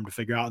part for him to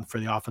figure out and for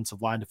the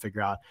offensive line to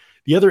figure out.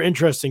 The other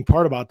interesting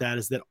part about that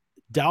is that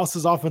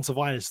Dallas's offensive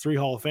line has 3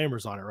 Hall of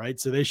Famers on it, right?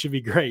 So they should be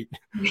great.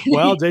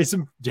 Well,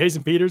 Jason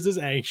Peters is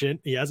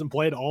ancient. He hasn't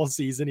played all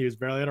season. He was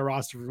barely on a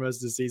roster for most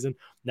of the season.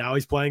 Now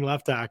he's playing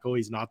left tackle.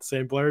 He's not the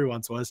same player he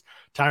once was.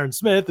 Tyron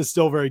Smith is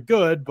still very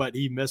good, but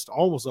he missed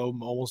almost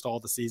all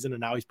the season,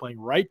 and now he's playing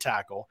right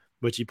tackle,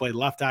 which he played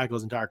left tackle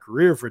his entire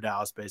career for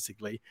Dallas,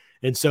 basically.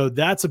 And so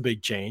that's a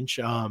big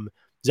change.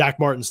 Zach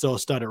Martin's still a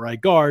stud at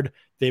right guard.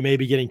 They may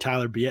be getting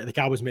the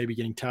Cowboys may be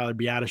getting Tyler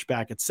Biadasz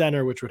back at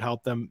center, which would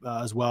help them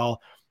as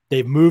well.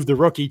 They've moved the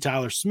rookie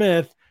Tyler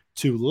Smith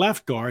to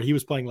left guard. He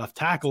was playing left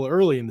tackle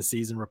early in the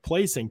season,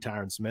 replacing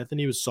Tyron Smith, and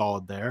he was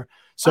solid there.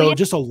 So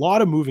just a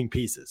lot of moving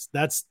pieces.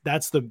 That's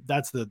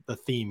the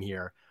theme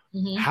here.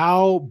 Mm-hmm.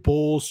 How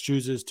Bowles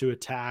chooses to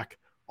attack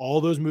all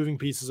those moving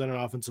pieces on an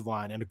offensive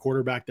line and a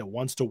quarterback that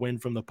wants to win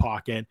from the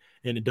pocket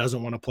and it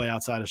doesn't want to play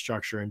outside of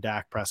structure, and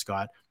Dak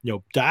Prescott.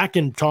 Dak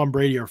and Tom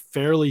Brady are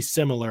fairly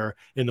similar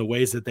in the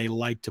ways that they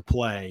like to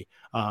play.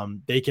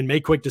 They can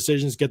make quick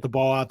decisions, get the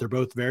ball out. They're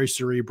both very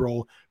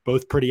cerebral,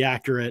 both pretty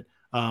accurate.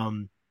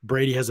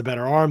 Brady has a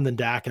better arm than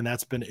Dak, and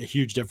that's been a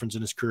huge difference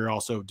in his career,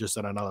 also just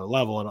at another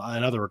level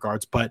in other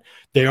regards, but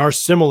they are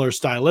similar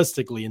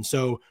stylistically. And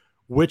so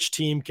which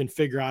team can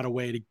figure out a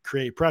way to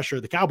create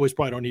pressure? The Cowboys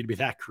probably don't need to be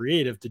that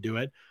creative to do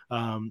it.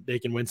 They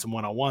can win some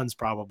one-on-ones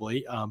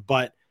probably,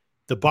 but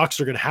the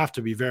Bucs are going to have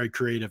to be very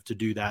creative to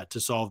do that, to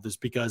solve this,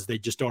 because they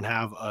just don't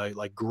have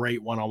a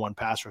great one-on-one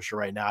pass rusher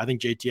right now. I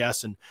think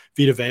JTS and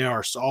Vita Vea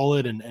are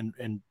solid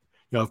and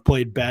have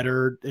played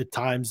better at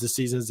times this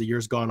season as the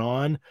year's gone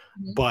on,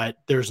 but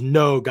there's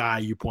no guy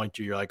you point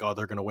to, you're like, oh,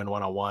 they're going to win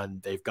one-on-one.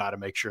 They've got to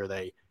make sure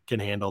they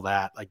can handle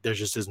that. There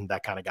just isn't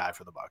that kind of guy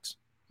for the Bucs.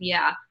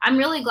 Yeah, I'm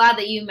really glad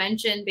that you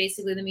mentioned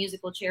basically the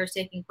musical chairs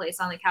taking place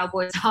on the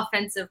Cowboys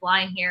offensive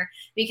line here,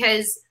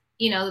 because,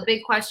 the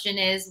big question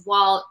is,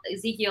 while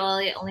Ezekiel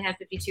Elliott only had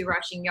 52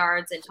 rushing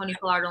yards and Tony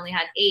Pollard only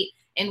had 8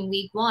 in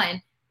week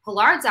 1,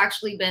 Pollard's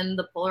actually been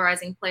the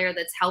polarizing player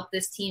that's helped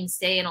this team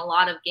stay in a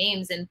lot of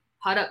games and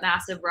put up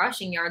massive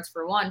rushing yards,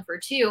 for one. For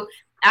two,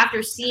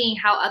 after seeing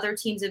how other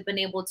teams have been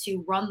able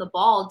to run the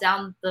ball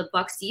down the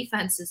Bucs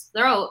defense's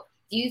throat,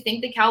 do you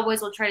think the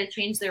Cowboys will try to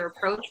change their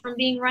approach from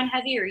being run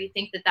heavy, or you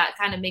think that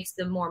kind of makes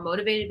them more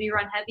motivated to be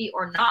run heavy,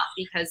 or not,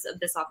 because of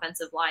this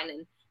offensive line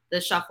and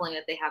the shuffling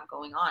that they have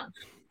going on?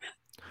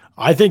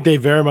 I think they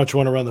very much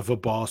want to run the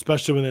football,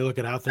 especially when they look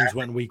at how things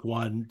went in week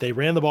 1. They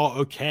ran the ball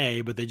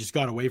okay, but they just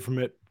got away from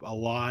it a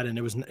lot. And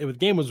the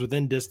game was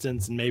within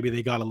distance, and maybe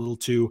they got a little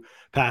too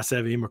pass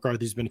heavy.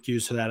 McCarthy's been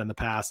accused of that in the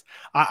past.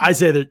 I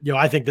say that,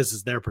 I think this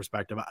is their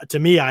perspective. To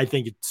me, I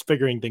think it's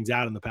figuring things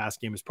out in the pass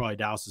game is probably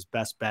Dallas's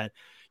best bet.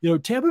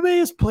 Tampa Bay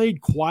has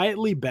played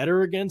quietly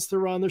better against the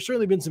run. There's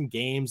certainly been some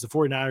games. The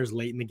 49ers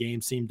late in the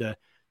game seemed to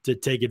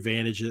take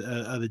advantage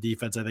of the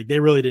defense. I think they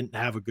really didn't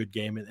have a good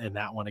game in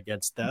that one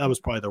against that. That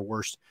was probably their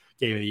worst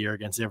game of the year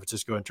against San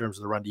Francisco in terms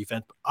of the run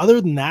defense. But other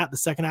than that, the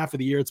second half of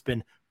the year, it's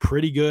been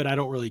pretty good. I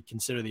don't really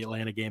consider the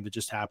Atlanta game that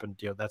just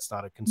happened. That's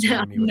not a concern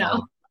to me.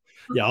 No.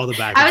 All the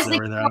backups that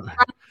were there.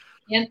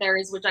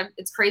 Panthers, which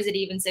it's crazy to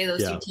even say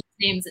those two teams'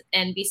 names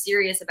and be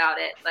serious about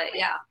it. But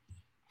yeah.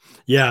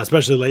 Yeah,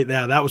 especially late.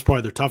 Yeah, that was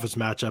probably their toughest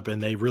matchup,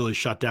 and they really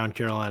shut down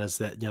Carolina's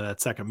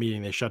that second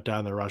meeting. They shut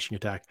down their rushing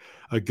attack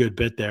a good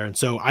bit there, and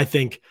so I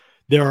think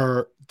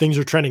things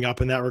are trending up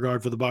in that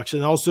regard for the Bucs.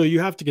 And also, you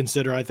have to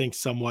consider, I think,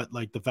 somewhat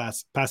like the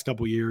past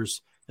couple of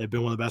years, they've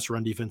been one of the best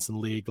run defense in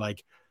the league.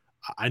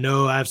 I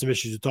know I have some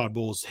issues with Todd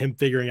Bowles. Him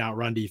figuring out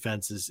run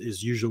defense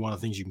is usually one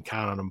of the things you can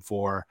count on him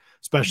for,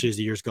 especially as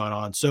the year's gone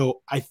on.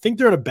 So I think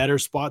they're in a better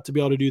spot to be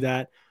able to do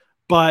that.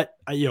 But,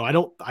 I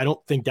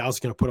don't think Dallas is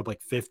going to put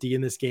up 50 in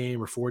this game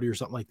or 40 or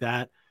something like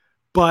that.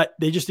 But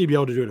they just need to be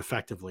able to do it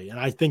effectively. And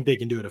I think they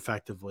can do it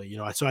effectively.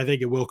 So I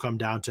think it will come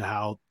down to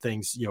how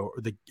things,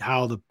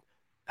 how the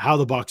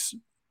Bucs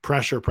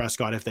pressure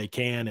Prescott if they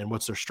can, and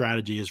what's their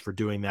strategy is for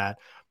doing that,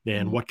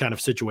 and what kind of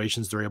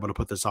situations they're able to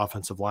put this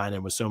offensive line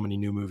in with so many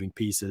new moving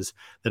pieces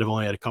that have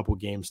only had a couple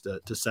games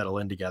to settle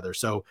in together.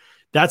 So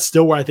that's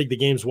still where I think the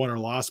game's won or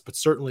lost. But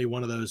certainly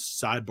one of those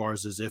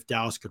sidebars is if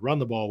Dallas could run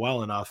the ball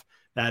well enough,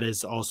 that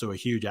is also a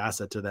huge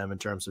asset to them in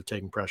terms of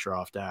taking pressure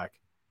off Dak.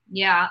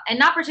 Yeah, and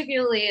not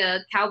particularly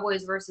a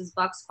Cowboys versus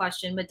Bucs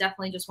question, but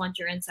definitely just want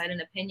your insight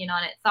and opinion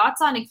on it.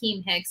 Thoughts on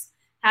Akeem Hicks?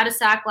 Had a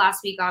sack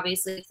last week,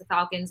 obviously, with the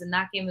Falcons, and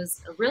that game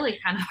was really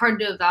kind of hard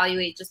to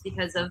evaluate just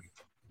because of,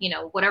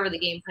 whatever the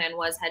game plan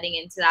was heading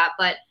into that.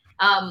 But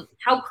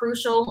how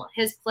crucial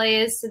his play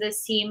is to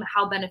this team,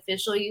 how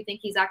beneficial you think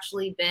he's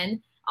actually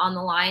been on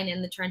the line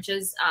in the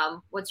trenches.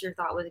 What's your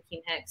thought with Akeem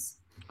Hicks?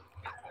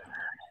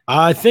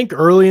 I think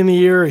early in the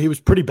year, he was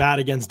pretty bad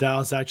against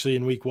Dallas, actually,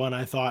 in week 1,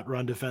 I thought,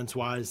 run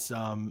defense-wise.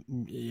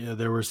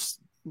 There was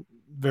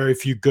very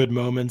few good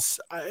moments.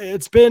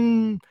 It's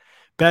been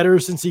better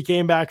since he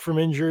came back from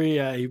injury.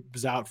 He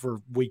was out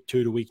for week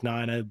 2 to week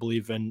 9, I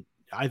believe, and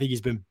I think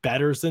he's been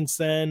better since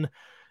then.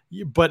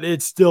 but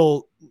it's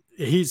still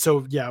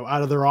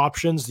out of their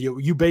options,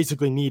 you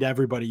basically need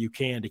everybody you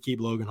can to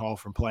keep Logan Hall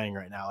from playing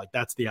right now. Like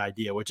that's the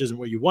idea, which isn't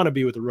what you want to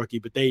be with a rookie,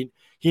 but he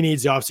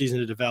needs the offseason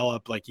to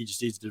develop. Like he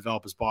just needs to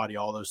develop his body,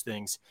 all those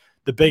things.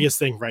 The biggest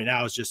thing right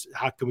now is just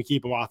how can we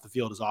keep him off the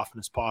field as often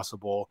as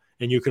possible?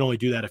 And you can only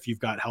do that if you've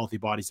got healthy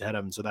bodies ahead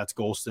of him. So that's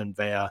Golston,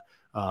 Vea,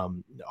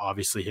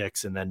 obviously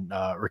Hicks, and then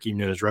Raheem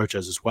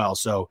Nunez-Roches as well.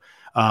 So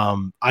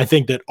I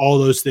think that all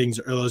those things,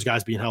 or those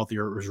guys being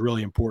healthier, is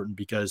really important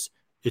because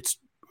it's,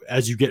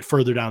 as you get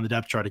further down the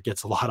depth chart, it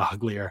gets a lot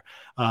uglier,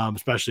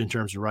 especially in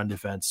terms of run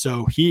defense.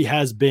 So he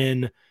has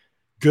been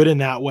good in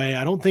that way.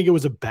 I don't think it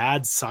was a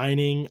bad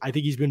signing. I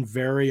think he's been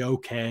very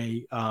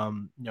okay.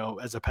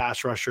 As a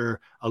pass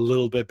rusher, a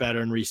little bit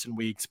better in recent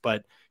weeks,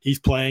 but he's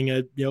playing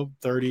at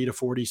 30 to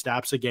 40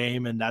 snaps a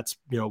game, and that's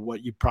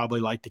what you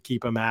probably like to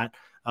keep him at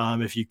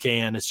if you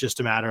can. It's just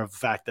a matter of the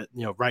fact that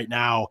right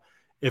now,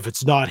 if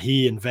it's not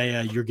he and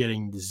Vea, you're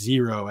getting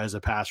 0 as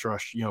a pass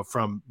rush,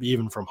 from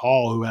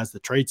Hall, who has the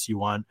traits you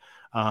want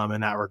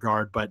in that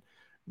regard. But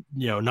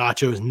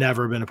Nacho has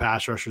never been a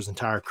pass rusher his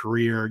entire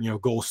career.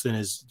 Golston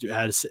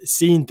has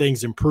seen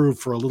things improve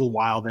for a little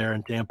while there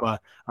in Tampa,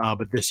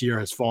 but this year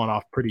has fallen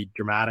off pretty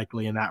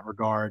dramatically in that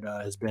regard.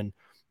 Has been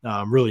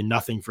really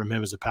nothing from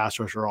him as a pass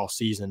rusher all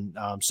season.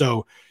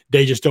 So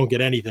they just don't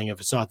get anything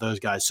if it's not those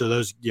guys. So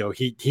those,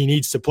 he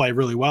needs to play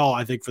really well,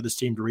 I think, for this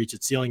team to reach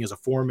its ceiling as a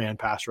 4-man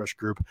pass rush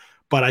group.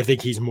 But I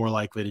think he's more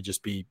likely to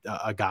just be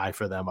a guy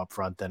for them up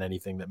front than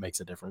anything that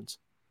makes a difference.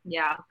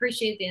 Yeah,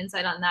 appreciate the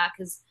insight on that,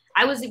 because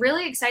I was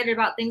really excited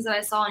about things that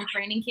I saw in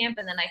training camp,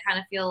 and then I kind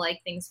of feel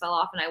like things fell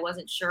off, and I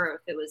wasn't sure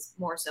if it was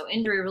more so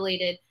injury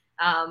related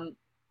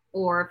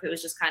or if it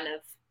was just kind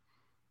of,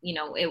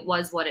 it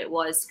was what it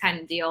was kind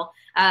of deal.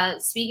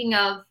 Speaking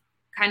of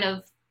kind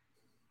of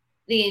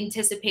the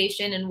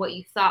anticipation and what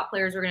you thought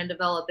players were going to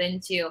develop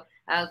into,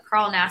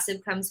 Carl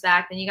Nassib comes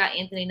back. Then you got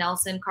Anthony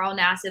Nelson. Carl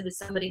Nassib is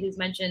somebody who's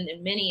mentioned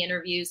in many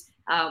interviews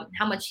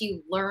how much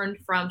he learned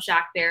from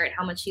Shaq Barrett,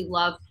 how much he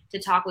loved to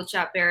talk with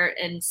Shaq Barrett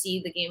and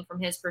see the game from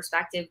his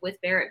perspective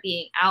with Barrett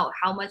being out.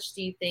 How much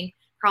do you think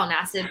Carl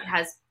Nassib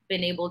has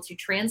been able to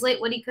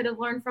translate what he could have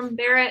learned from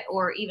Barrett,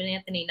 or even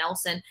Anthony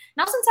Nelson?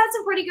 Nelson's had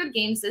some pretty good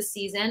games this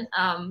season,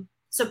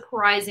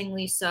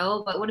 surprisingly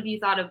so. But what have you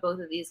thought of both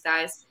of these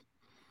guys?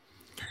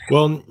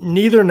 Well,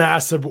 neither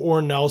Nassib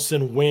or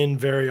Nelson win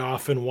very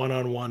often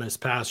one-on-one as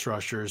pass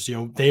rushers.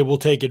 They will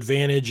take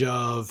advantage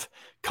of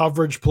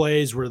coverage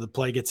plays where the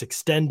play gets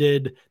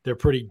extended. They're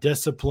pretty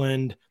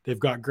disciplined. They've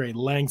got great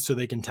length, so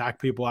they can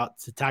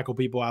tackle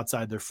people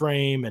outside their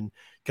frame and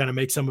kind of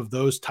make some of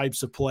those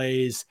types of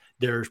plays.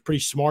 They're pretty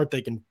smart.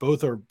 They can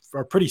both are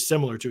pretty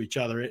similar to each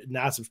other.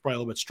 Nassib's probably a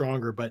little bit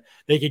stronger, but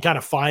they can kind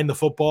of find the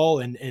football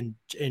and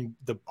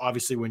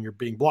obviously when you're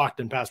being blocked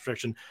in pass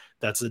protection,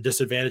 that's a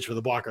disadvantage for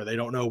the blocker. They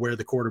don't know where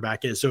the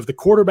quarterback is. So if the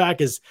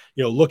quarterback is,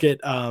 look at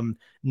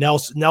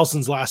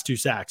Nelson's last 2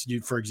 sacks,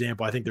 for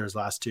example, I think there's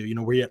last 2,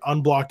 where he had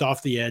unblocked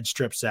off the edge,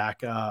 strip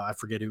sack. I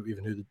forget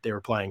who they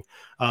were playing.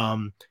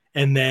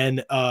 And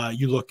then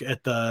you look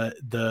at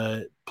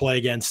the play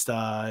against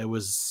it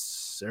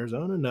was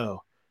Arizona,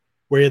 no,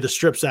 where he had the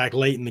strip sack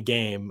late in the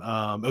game.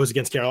 It was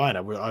against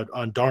Carolina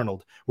on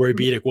Darnold, where he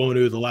beat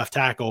Ikwonu, the left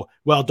tackle.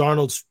 Well,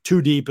 Darnold's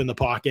too deep in the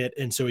pocket,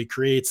 and so he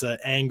creates an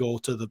angle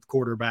to the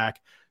quarterback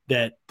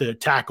that the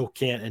tackle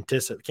can't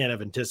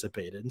have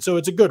anticipated. And so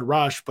it's a good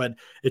rush, but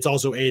it's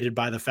also aided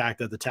by the fact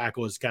that the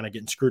tackle is kind of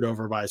getting screwed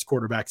over by his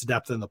quarterback's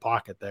depth in the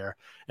pocket there.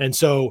 And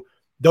so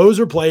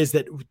those are plays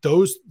that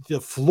the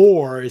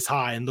floor is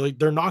high, and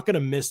they're not going to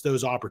miss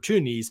those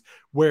opportunities,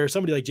 where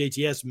somebody like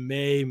JTS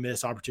may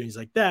miss opportunities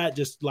like that,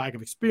 just lack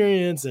of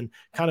experience and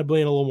kind of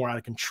being a little more out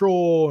of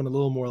control and a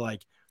little more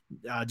like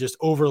just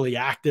overly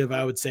active,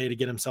 I would say, to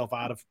get himself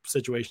out of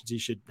situations he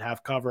should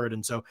have covered.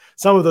 And so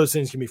some of those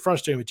things can be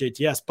frustrating with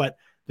JTS, but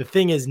the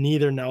thing is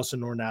neither Nelson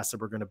nor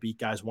Nassib are going to beat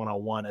guys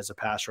one-on-one as a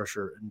pass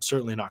rusher, and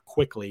certainly not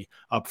quickly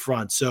up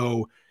front.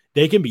 So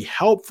they can be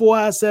helpful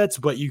assets,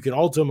 but you can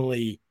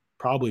ultimately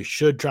probably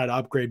should try to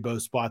upgrade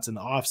both spots in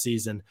the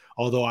offseason.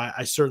 Although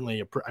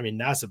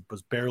Nassib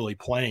was barely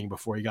playing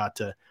before he got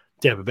to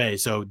Tampa Bay.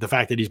 So the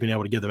fact that he's been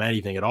able to give them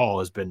anything at all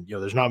has been,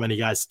 there's not many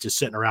guys just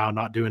sitting around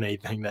not doing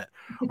anything that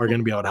are going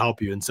to be able to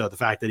help you. And so the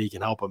fact that he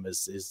can help them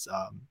is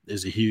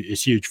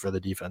huge for the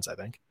defense, I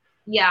think.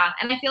 Yeah,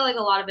 and I feel like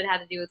a lot of it had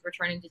to do with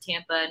returning to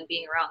Tampa and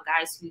being around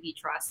guys who he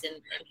trusts and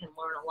can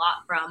learn a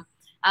lot from.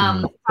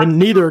 And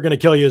neither are going to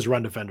kill you as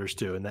run defenders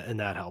too, and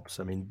that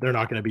helps. I mean, they're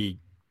not going to be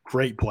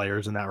great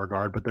players in that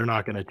regard, but they're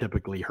not going to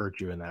typically hurt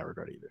you in that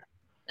regard either.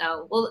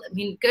 Oh, well, I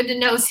mean, good to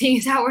know, seeing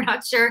as how we're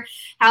not sure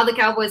how the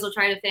Cowboys will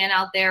try to fan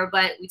out there.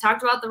 But we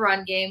talked about the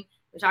run game.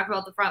 We talked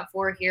about the front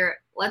four here.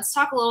 Let's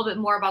talk a little bit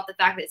more about the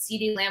fact that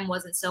CeeDee Lamb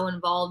wasn't so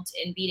involved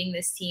in beating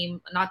this team.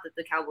 Not that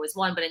the Cowboys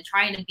won, but in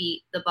trying to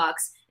beat the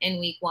Bucs in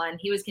week 1.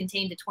 He was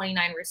contained to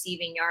 29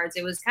 receiving yards.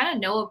 It was kind of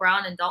Noah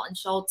Brown and Dalton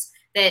Schultz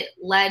that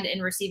led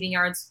in receiving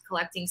yards,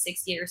 collecting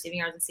 68 receiving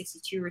yards and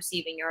 62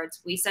 receiving yards.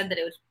 We said that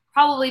it would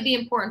probably be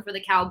important for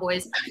the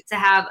Cowboys to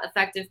have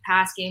effective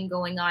pass game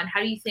going on. How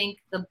do you think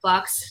the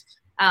Bucs,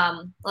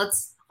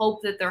 let's hope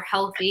that they're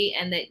healthy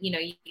and that, you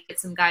get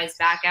some guys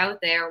back out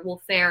there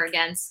will fare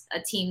against a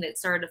team that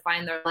started to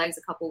find their legs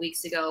a couple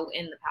weeks ago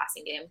in the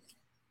passing game.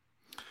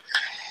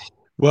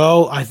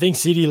 Well, I think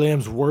CeeDee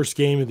Lamb's worst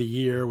game of the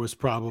year was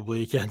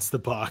probably against the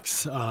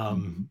Bucs.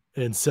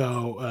 And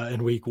so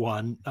in week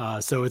 1.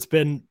 So it's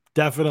been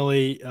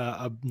definitely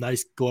a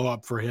nice glow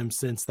up for him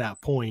since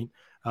that point.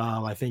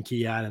 I think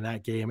he had in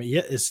that game.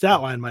 His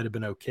stat line might have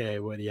been okay.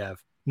 What do you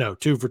have? No,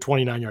 2 for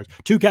 29 yards.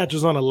 2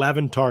 catches on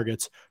 11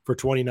 targets for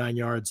 29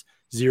 yards,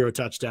 0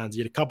 touchdowns. He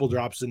had a couple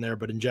drops in there,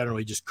 but in general,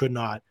 he just could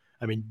not.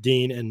 I mean,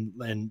 Dean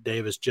and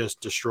Davis just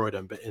destroyed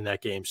him in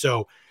that game.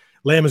 So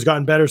Lamb has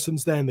gotten better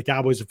since then. The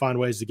Cowboys have found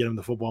ways to get him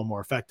the football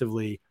more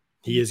effectively.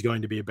 He is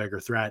going to be a bigger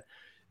threat.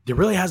 There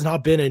really has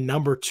not been a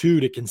number 2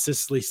 to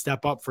consistently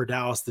step up for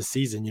Dallas this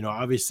season.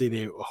 Obviously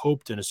they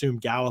hoped and assumed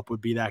Gallup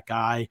would be that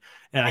guy.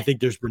 And I think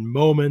there's been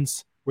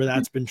moments where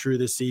that's been true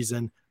this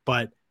season,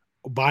 but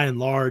by and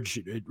large,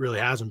 it really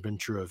hasn't been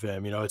true of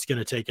him. It's going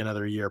to take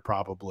another year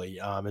probably.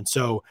 And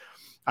so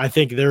I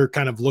think they're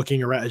kind of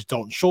looking around. Is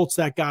Dalton Schultz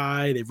that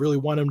guy? They really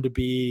want him to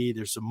be.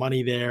 There's some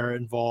money there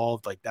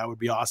involved. Like, that would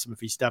be awesome if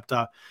he stepped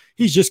up.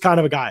 He's just kind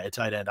of a guy at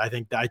tight end. I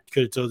think that I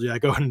could have told you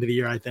that going into the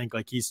year. I think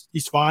like he's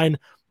fine,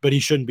 but he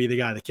shouldn't be the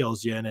guy that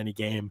kills you in any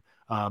game.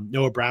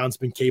 Noah Brown's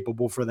been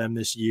capable for them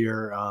this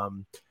year.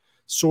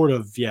 Sort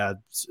of,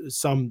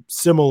 some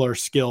similar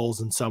skills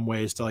in some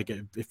ways to, like,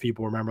 if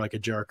people remember, like a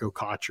Jericho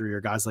Cotchery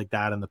or guys like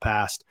that in the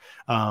past.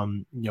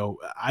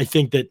 I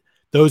think that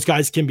those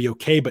guys can be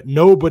okay, but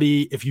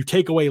nobody, if you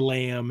take away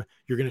Lamb,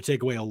 you're going to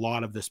take away a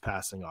lot of this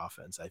passing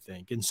offense, I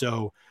think. And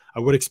so I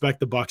would expect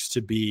the Bucs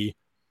to be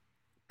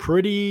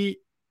pretty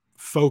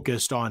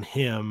focused on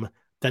him.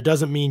 That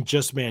doesn't mean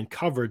just man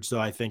coverage,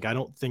 though. I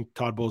don't think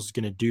Todd Bowles is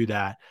going to do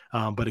that.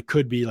 But it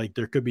could be like,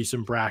 there could be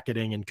some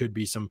bracketing and could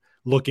be some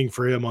looking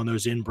for him on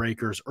those in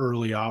breakers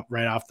early off,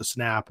 right off the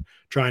snap,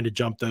 trying to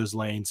jump those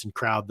lanes and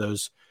crowd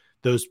those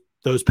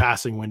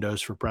passing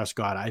windows for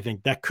Prescott. I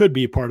think that could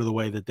be part of the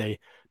way that they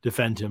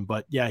defend him.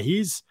 But yeah,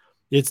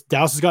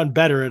 Dallas has gotten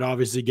better at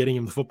obviously getting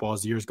him the football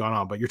as the year's gone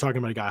on. But you're talking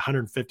about a guy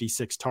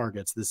 156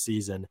 targets this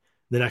season.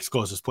 The next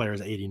closest player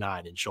is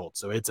 89 in Schultz.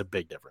 So it's a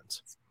big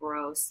difference. It's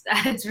gross.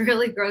 That's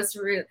really gross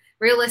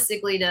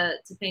realistically to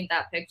paint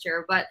that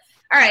picture. But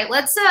all right,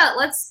 let's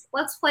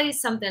play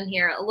something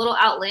here. A little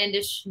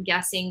outlandish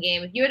guessing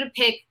game. If you had to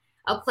pick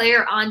a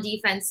player on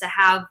defense to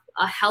have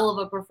a hell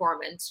of a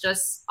performance,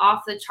 just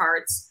off the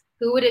charts,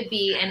 who would it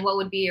be, and what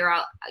would be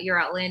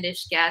your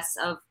outlandish guess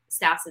of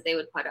stats that they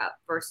would put up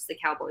versus the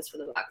Cowboys for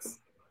the Bucs?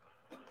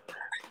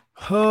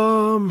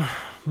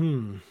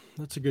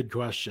 That's a good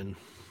question.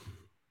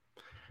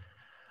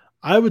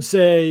 I would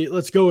say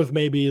let's go with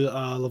maybe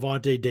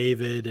Levante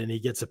David, and he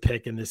gets a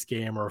pick in this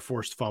game or a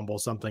forced fumble,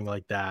 something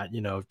like that.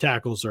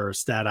 Tackles are a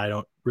stat I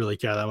don't really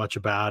care that much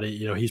about it.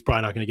 He's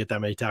probably not going to get that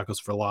many tackles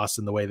for loss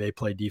in the way they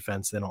play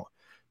defense. They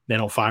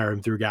don't fire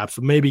him through gaps,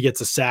 but maybe he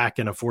gets a sack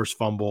and a forced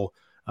fumble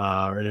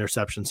or an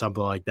interception,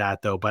 something like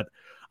that, though. But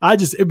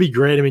it'd be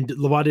great. I mean,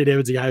 Levante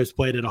David's a guy who's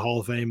played at a Hall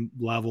of Fame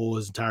level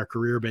his entire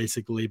career,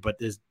 basically, but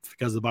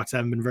because the Bucs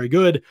haven't been very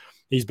good,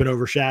 he's been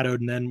overshadowed.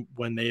 And then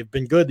when they've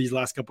been good these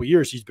last couple of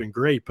years, he's been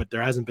great, but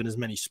there hasn't been as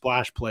many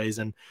splash plays.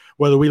 And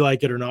whether we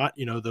like it or not,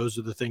 those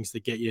are the things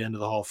that get you into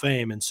the Hall of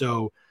Fame. And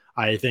so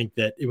I think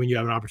that when you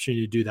have an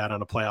opportunity to do that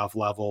on a playoff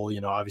level,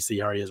 obviously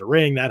he already has a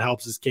ring. That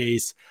helps his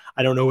case.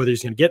 I don't know whether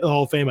he's going to get in the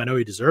Hall of Fame. I know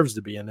he deserves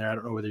to be in there. I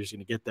don't know whether he's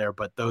going to get there,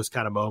 but those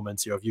kind of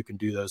moments, if you can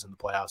do those in the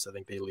playoffs, I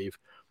think they leave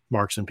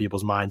marks in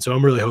people's minds. So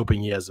I'm really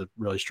hoping he has a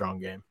really strong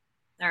game.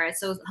 All right,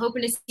 so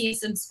hoping to see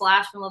some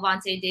splash from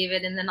Levante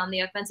David. And then on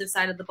the offensive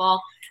side of the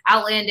ball,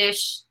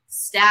 outlandish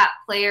stat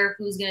player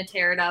who's going to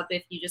tear it up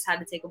if you just had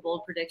to take a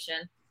bold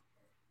prediction.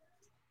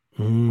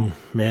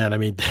 Man, I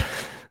mean,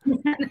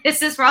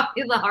 this is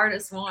probably the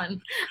hardest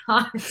one,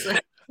 honestly.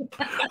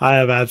 I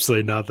have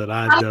absolutely nothing.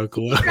 I have no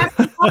clue.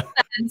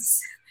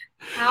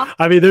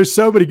 I mean, there's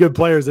so many good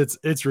players.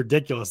 It's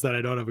ridiculous that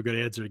I don't have a good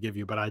answer to give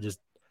you, but I just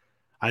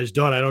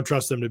don't. I don't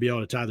trust them to be able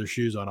to tie their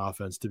shoes on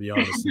offense, to be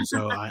honest. And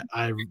so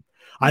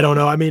I don't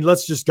know. I mean,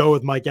 let's just go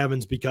with Mike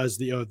Evans because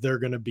they're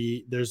going to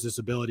be. There's this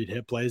ability to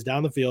hit plays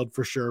down the field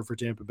for sure for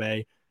Tampa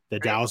Bay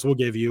that Dallas will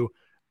give you.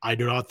 I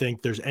do not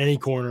think there's any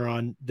corner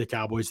on the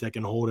Cowboys that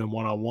can hold him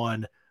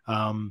one-on-one.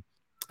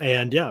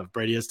 And yeah, if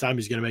Brady has time,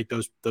 he's going to make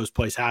those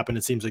plays happen.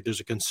 It seems like there's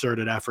a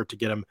concerted effort to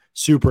get him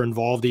super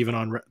involved, even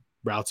on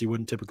routes he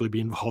wouldn't typically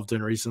be involved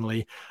in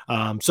recently.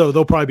 So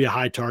there'll probably be a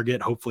high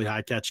target, hopefully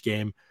high catch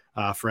game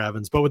for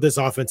Evans. But with this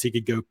offense, he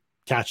could go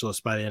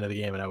catchless by the end of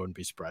the game, and I wouldn't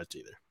be surprised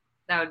either.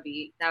 That would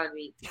be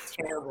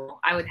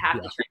terrible. I would have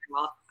to turn him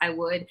off. I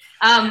would.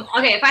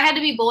 Okay, if I had to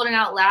be bold and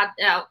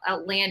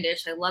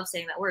outlandish, I love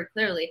saying that word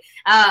clearly.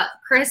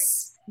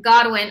 Chris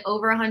Godwin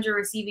over 100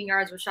 receiving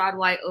yards, Rachaad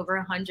White over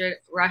 100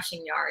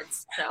 rushing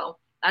yards. So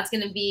that's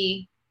going to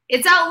be.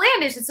 It's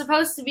outlandish. It's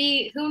supposed to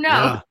be. Who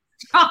knows?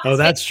 Yeah. Oh,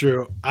 that's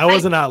true. I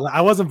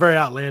wasn't very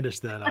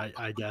outlandish then.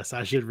 I guess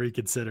I should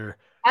reconsider.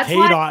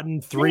 Cade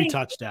Otton 3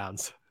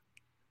 touchdowns.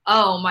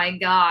 Oh my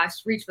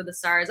gosh, reach for the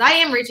stars. I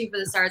am reaching for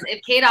the stars.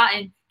 If Cade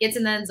Otton gets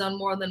in the end zone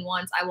more than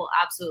once, I will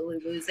absolutely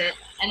lose it.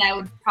 And I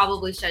would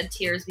probably shed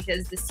tears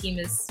because this team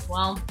is,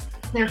 well,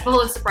 they're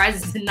full of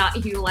surprises and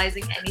not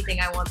utilizing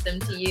anything I want them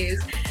to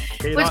use.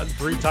 Cade Otton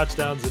 3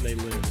 touchdowns and they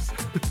lose.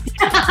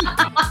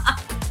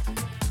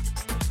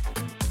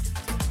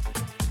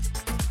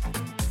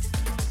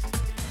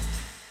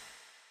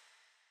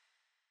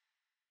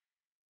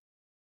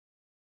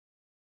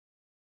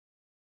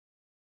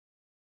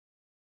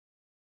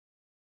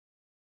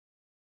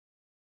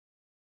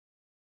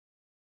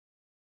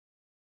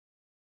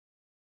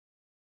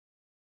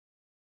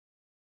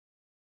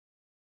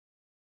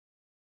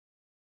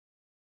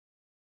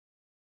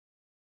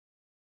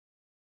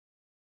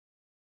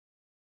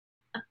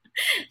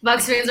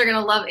 Bucs fans are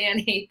gonna love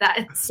and hate that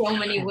in so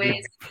many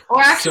ways.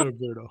 Or actually,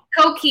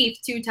 O'Keefe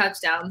 2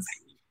 touchdowns.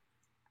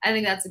 I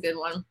think that's a good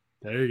one.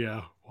 There you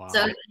go. Wow.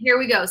 So here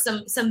we go.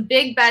 Some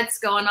big bets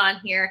going on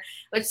here,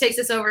 which takes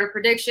us over to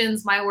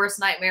predictions. My worst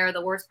nightmare,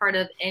 the worst part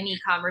of any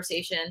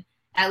conversation,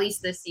 at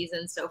least this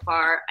season so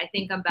far. I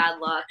think I'm bad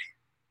luck.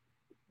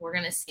 We're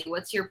gonna see.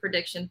 What's your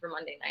prediction for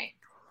Monday night?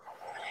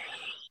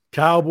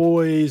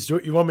 Cowboys.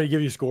 You want me to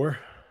give you a score?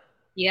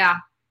 Yeah.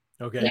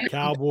 Okay,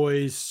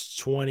 Cowboys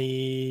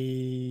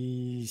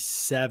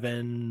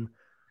 27,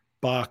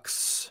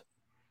 Bucs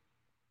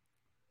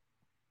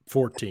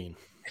 14.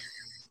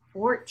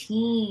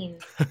 14.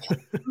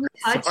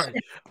 Sorry.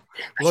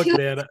 Look,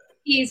 man.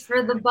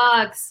 For the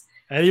Bucs.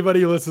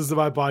 Anybody who listens to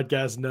my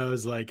podcast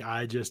knows, like,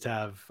 I'm just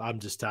tired.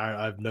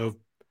 I have no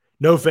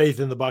faith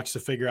in the Bucs to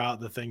figure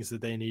out the things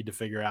that they need to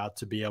figure out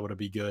to be able to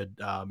be good.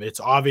 It's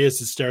obvious.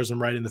 It stares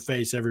them right in the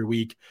face every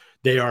week.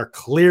 They are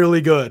clearly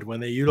good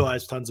when they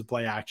utilize tons of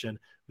play action.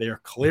 They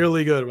are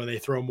clearly good when they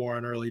throw more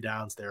on early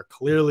downs. They are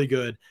clearly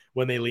good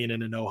when they lean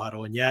into no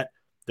huddle. And yet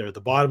they're at the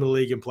bottom of the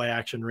league in play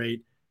action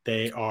rate.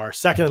 They are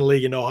second in the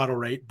league in no huddle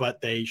rate, but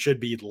they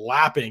should be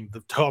lapping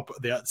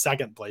the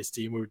second place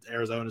team, where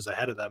Arizona is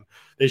ahead of them.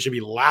 They should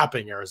be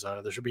lapping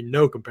Arizona. There should be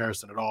no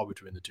comparison at all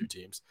between the two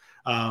teams.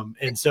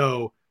 And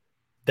so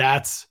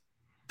that's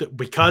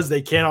because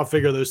they cannot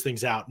figure those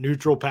things out.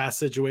 Neutral pass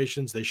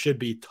situations, they should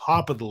be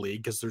top of the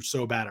league because they're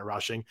so bad at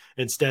rushing.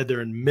 Instead,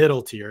 they're in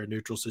middle tier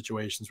neutral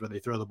situations where they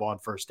throw the ball on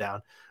first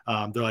down.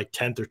 They're like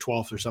 10th or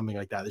 12th or something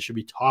like that. They should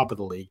be top of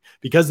the league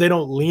because they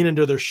don't lean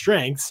into their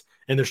strengths,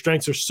 and their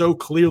strengths are so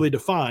clearly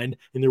defined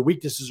and their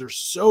weaknesses are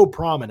so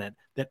prominent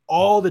that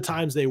all the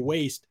times they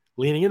waste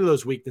leaning into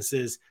those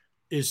weaknesses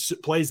is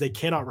plays they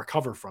cannot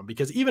recover from,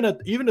 because even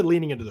at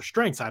leaning into their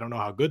strengths, I don't know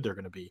how good they're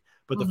going to be.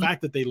 But the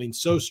fact that they lean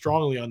so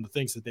strongly on the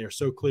things that they are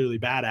so clearly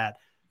bad at,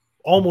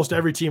 almost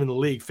every team in the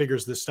league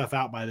figures this stuff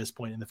out by this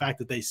point. And the fact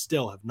that they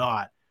still have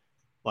not,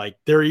 like,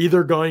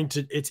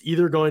 it's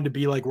either going to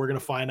be like, we're going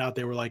to find out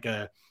they were like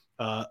a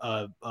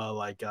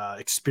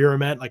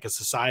experiment, like a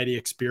society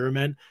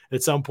experiment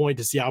at some point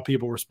to see how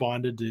people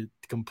responded to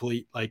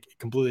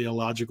completely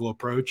illogical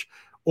approach,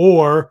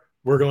 or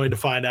we're going to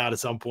find out at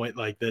some point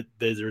like that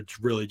they're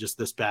really just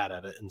this bad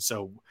at it. And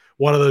so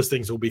one of those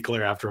things will be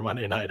clear after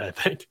Monday night, I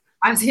think.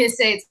 I was going to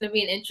say it's going to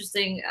be an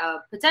interesting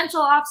potential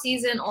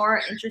offseason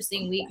or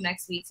interesting week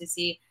next week to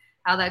see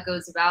how that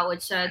goes about,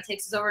 which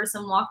takes us over to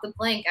some Walk the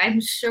Plank. I'm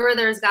sure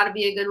there's got to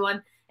be a good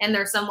one in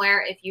there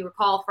somewhere. If you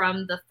recall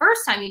from the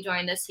first time you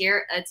joined us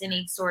here, it's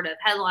any sort of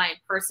headline,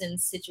 person,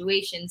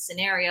 situation,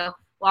 scenario.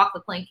 Walk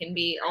the Plank can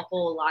be a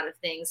whole lot of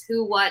things.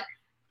 Who, what,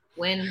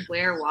 when,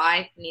 where,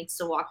 why needs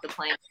to walk the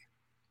plank.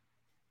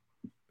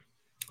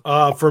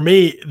 For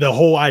me, the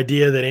whole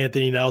idea that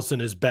Anthony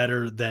Nelson is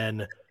better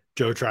than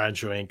Joe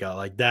Tryon-Shoyinka,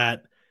 like,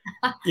 that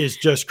is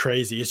just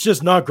crazy. It's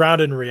just not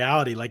grounded in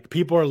reality. Like,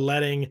 people are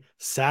letting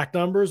sack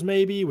numbers,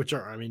 maybe, which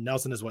are, I mean,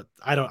 Nelson is what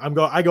I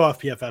go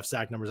off PFF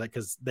sack numbers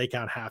because they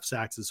count half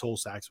sacks as whole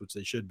sacks, which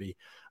they should be.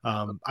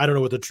 I don't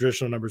know what the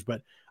traditional numbers,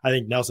 but I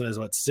think Nelson is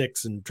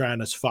 6 and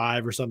Tryon is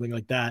 5 or something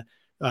like that.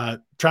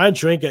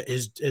 Tryon-Shoyinka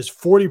is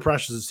 40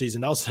 pressures this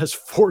season. Nelson has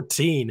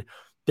 14.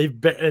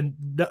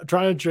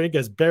 Tryon-Shoyinka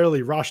has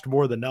barely rushed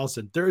more than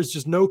Nelson. There is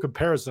just no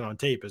comparison on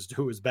tape as to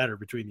who is better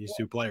between these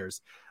two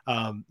players.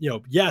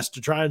 Yes,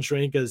 to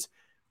Tryon-Shoyinka's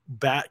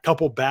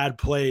couple bad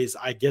plays,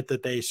 I get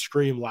that they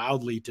scream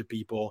loudly to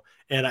people,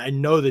 and I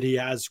know that he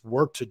has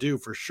work to do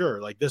for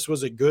sure. Like, this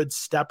was a good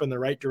step in the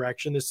right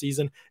direction this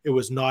season. It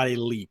was not a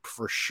leap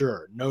for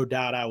sure. No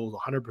doubt. I will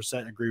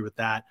 100% agree with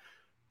that.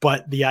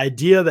 But the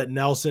idea that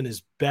Nelson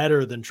is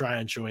better than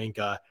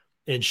Tryon-Shoyinka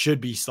and should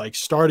be like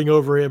starting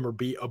over him or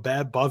be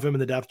above him in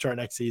the depth chart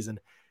next season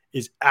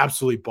is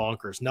absolutely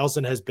bonkers.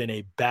 Nelson has been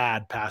a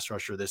bad pass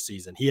rusher this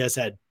season. He has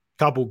had a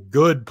couple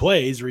good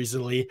plays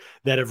recently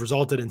that have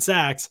resulted in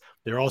sacks.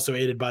 They're also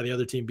aided by the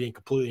other team being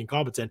completely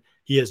incompetent.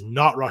 He has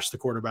not rushed the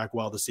quarterback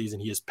well this season.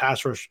 His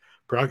pass rush,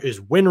 his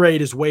win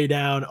rate is way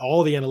down.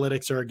 All the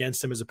analytics are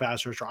against him as a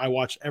pass rusher. I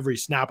watched every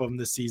snap of him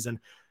this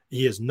season.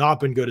 He has not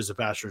been good as a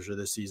pass rusher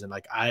this season.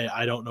 Like,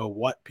 I don't know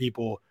what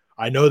people –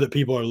 I know that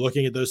people are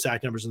looking at those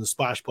sack numbers and the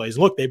splash plays.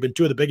 Look, they've been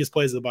two of the biggest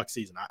plays of the Bucs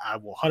season. I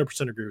will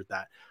 100% agree with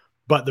that.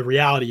 But the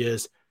reality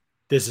is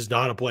this is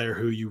not a player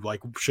who you like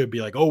should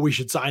be like, oh, we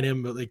should sign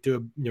him, but like to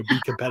be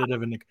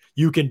competitive, and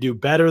you can do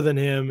better than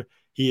him.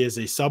 He is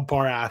a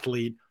subpar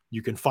athlete.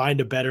 You can find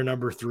a better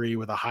number 3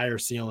 with a higher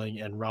ceiling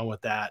and run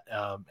with that.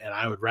 And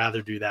I would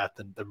rather do that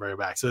than bring it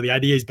back. So the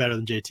idea is better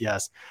than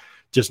JTS,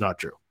 just not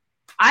true.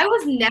 I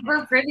was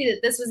never privy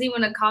that this was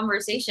even a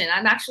conversation.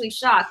 I'm actually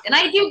shocked. And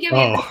I do give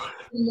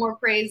you more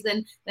praise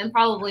than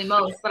probably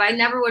most, but I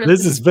never would have.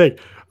 This is big.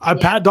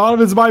 Pat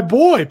Donovan's my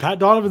boy. And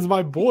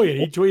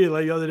he tweeted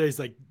like the other day, he's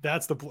like,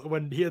 that's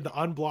when he had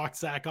the unblocked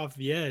sack off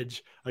the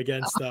edge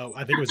against,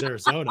 I think it was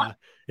Arizona.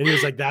 And he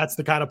was like, that's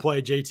the kind of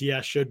play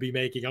JTS should be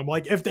making. I'm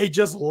like, if they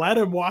just let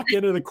him walk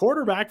into the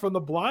quarterback from the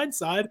blind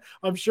side,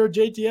 I'm sure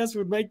JTS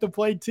would make the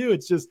play too.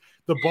 It's just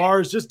the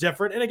bar is just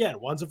different. And again,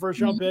 one's a first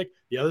round pick,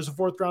 the other's a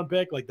 4th round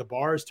pick. Like the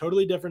bar is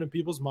totally different in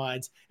people's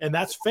minds. And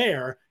that's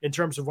fair in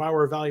terms of why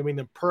we're evaluating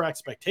them per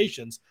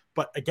expectations,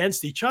 but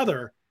against each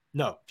other,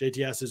 no,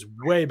 JTS is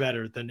way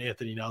better than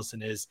Anthony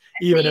Nelson is,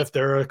 even if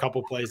there are a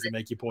couple plays that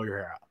make you pull your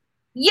hair out.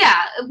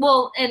 Yeah,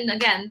 well, and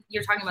again,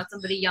 you're talking about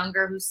somebody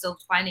younger who's still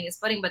finding his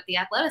footing, but the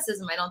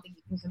athleticism, I don't think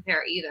you can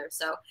compare either.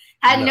 So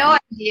had no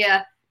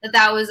idea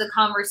that was a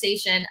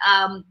conversation.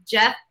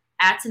 Jeff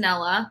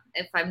Attinella,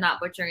 if I'm not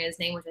butchering his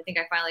name, which I think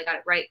I finally got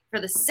it right for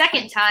the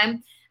second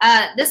time,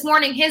 this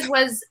morning, his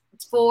was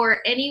for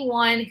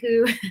anyone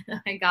who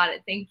I got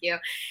it. Thank you.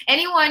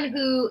 Anyone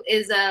who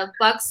is a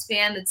Bucs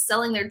fan that's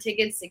selling their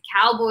tickets to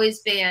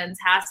Cowboys fans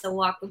has to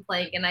walk the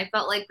plank. And I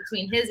felt like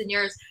between his and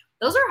yours,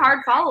 those are hard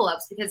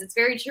follow-ups because it's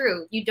very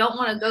true. You don't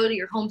want to go to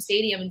your home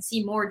stadium and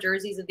see more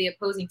jerseys of the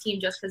opposing team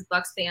just because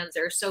Bucs fans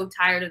are so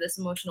tired of this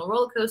emotional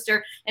roller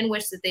coaster and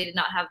wish that they did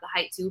not have the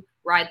height to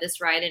ride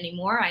this ride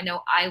anymore. I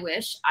know I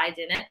wish I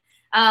didn't.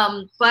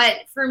 But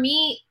for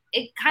me,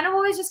 it kind of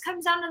always just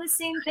comes down to the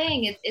same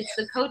thing. It's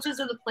the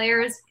coaches or the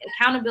players.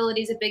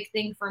 Accountability is a big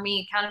thing for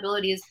me.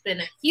 Accountability has been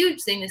a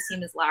huge thing this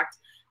team has lacked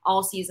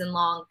all season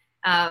long.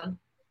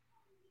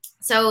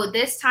 So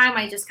this time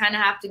I just kind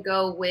of have to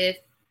go with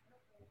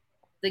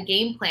the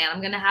game plan.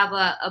 I'm going to have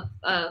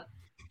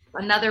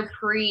another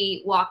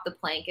pre-walk the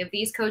plank. If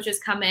these coaches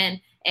come in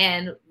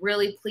and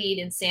really plead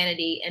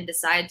insanity and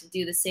decide to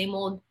do the same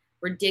old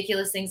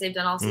ridiculous things they've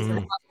done all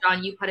season,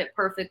 John, you put it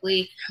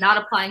perfectly,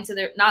 not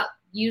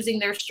using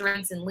their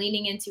strengths and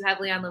leaning in too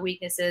heavily on the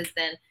weaknesses,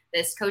 then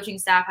this coaching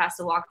staff has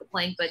to walk the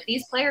plank. But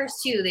these players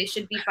too, they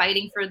should be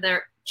fighting for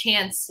their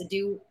chance to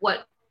do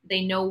what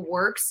they know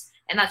works.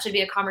 And that should be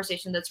a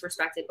conversation that's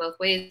respected both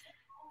ways.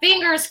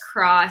 Fingers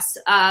crossed.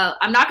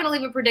 I'm not going to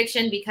leave a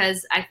prediction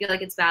because I feel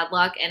like it's bad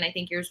luck. And I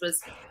think yours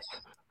was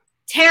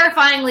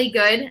terrifyingly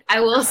good. I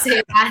will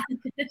say that.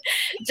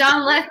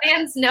 John, let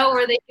fans know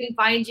where they can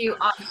find you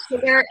on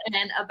Twitter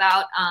and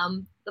about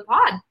the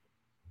pod.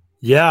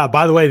 Yeah,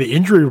 by the way, the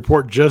injury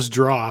report just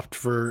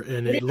dropped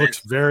and it looks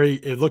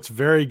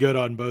very good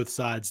on both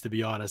sides, to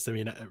be honest. I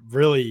mean, it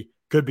really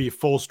could be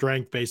full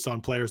strength based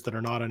on players that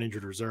are not on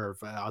injured reserve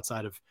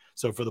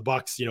so for the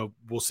Bucs,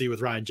 we'll see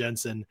with Ryan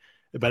Jensen,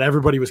 but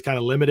everybody was kind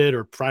of limited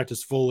or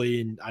practiced fully.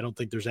 And I don't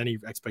think there's any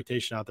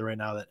expectation out there right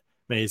now that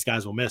many of these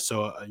guys will miss.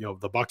 So,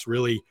 the Bucs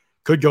really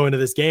could go into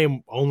this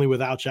game only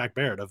without Shaq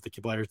Barrett of the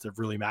players that have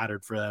really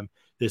mattered for them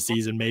this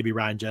season. Maybe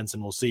Ryan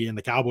Jensen, we'll see. And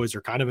the Cowboys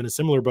are kind of in a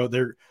similar boat.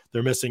 They're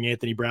missing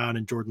Anthony Brown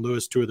and Jordan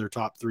Lewis. 2 of their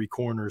top 3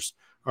 corners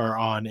are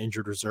on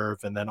injured reserve.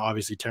 And then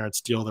obviously Terrence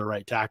Steele, their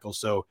right tackle.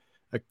 So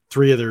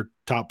 3 of their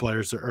top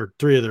players or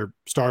 3 of their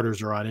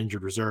starters are on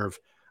injured reserve.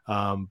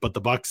 But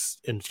the Bucs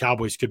and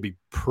Cowboys could be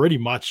pretty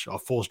much a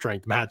full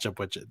strength matchup,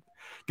 which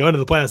going to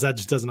the playoffs, that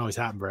just doesn't always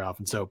happen very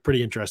often. So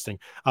pretty interesting.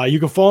 You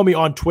can follow me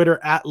on Twitter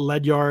at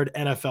Ledyard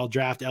NFL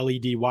Draft,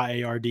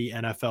 Ledyard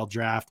NFL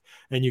Draft.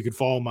 And you can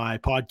follow my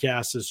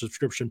podcast, the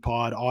subscription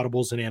pod,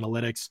 Audibles and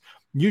Analytics.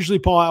 Usually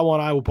Paul Atwell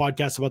and I will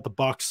podcast about the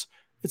Bucs.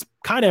 It's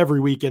kind of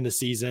every week in the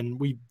season.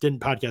 We didn't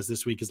podcast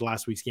this week because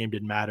last week's game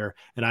didn't matter.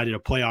 And I did a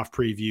playoff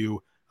preview,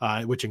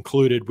 which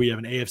included, we have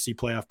an AFC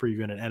playoff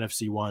preview and an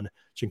NFC one,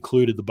 which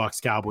included the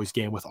Bucs Cowboys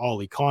game with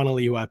Ollie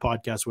Connolly, who I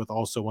podcast with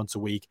also once a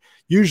week.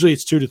 Usually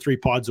it's 2 to 3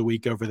 pods a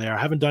week over there. I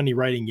haven't done any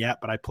writing yet,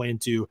 but I plan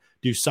to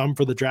do some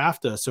for the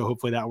draft. So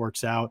hopefully that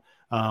works out.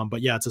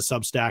 But yeah, it's a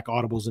Substack,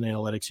 Audibles and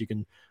Analytics. You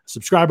can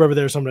subscribe over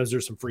there. Sometimes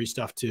there's some free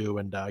stuff too,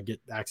 and get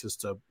access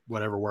to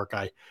whatever work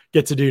I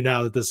get to do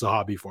now that this is a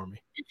hobby for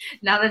me.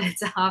 Now that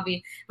it's a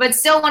hobby, but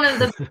still one of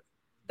the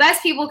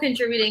best people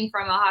contributing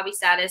from a hobby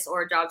status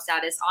or a job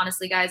status.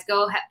 Honestly, guys,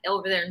 go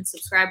over there and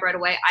subscribe right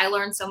away. I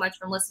learned so much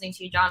from listening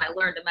to you, John. I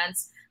learned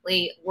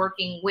immensely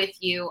working with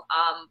you.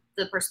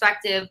 The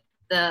perspective,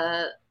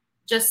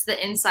 just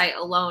the insight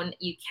alone,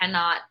 you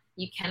cannot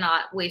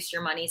waste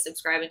your money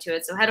subscribing to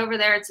it. So head over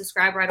there and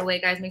subscribe right away,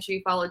 guys. Make sure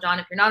you follow John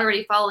if you're not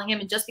already following him.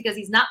 And just because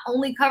he's not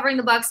only covering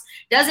the Bucs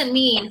doesn't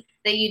mean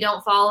that you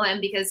don't follow him,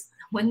 because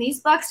when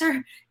these Bucs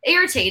are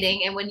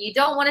irritating and when you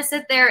don't want to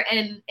sit there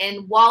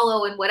and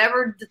wallow in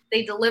whatever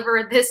they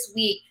deliver this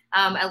week,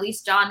 at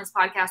least John, his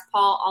podcast,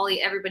 Paul,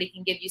 Ollie, everybody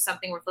can give you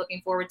something worth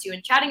looking forward to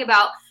and chatting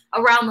about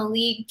around the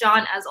league.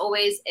 John, as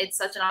always, it's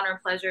such an honor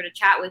and pleasure to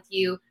chat with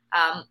you.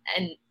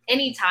 And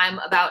anytime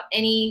about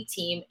any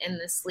team in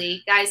this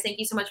league. Guys, thank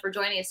you so much for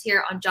joining us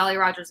here on Jolly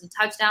Rogers and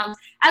Touchdowns.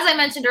 As I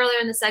mentioned earlier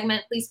in the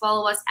segment, please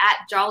follow us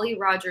at Jolly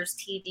Rogers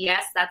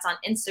TDS. That's on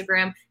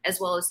Instagram as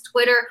well as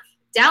Twitter.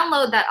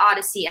 Download that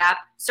Odyssey app,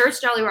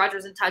 search Jolly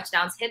Rogers and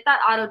Touchdowns, hit that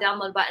auto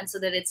download button so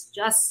that it's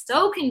just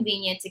so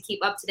convenient to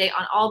keep up to date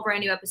on all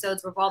brand new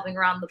episodes revolving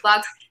around the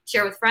Bucs.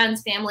 Share with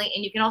friends, family,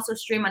 and you can also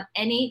stream on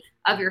any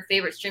of your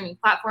favorite streaming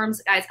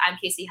platforms. Guys, I'm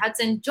Casey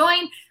Hudson,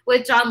 joined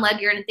with John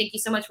Ledyard, and thank you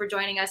so much for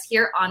joining us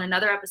here on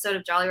another episode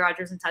of Jolly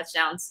Rogers and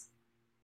Touchdowns.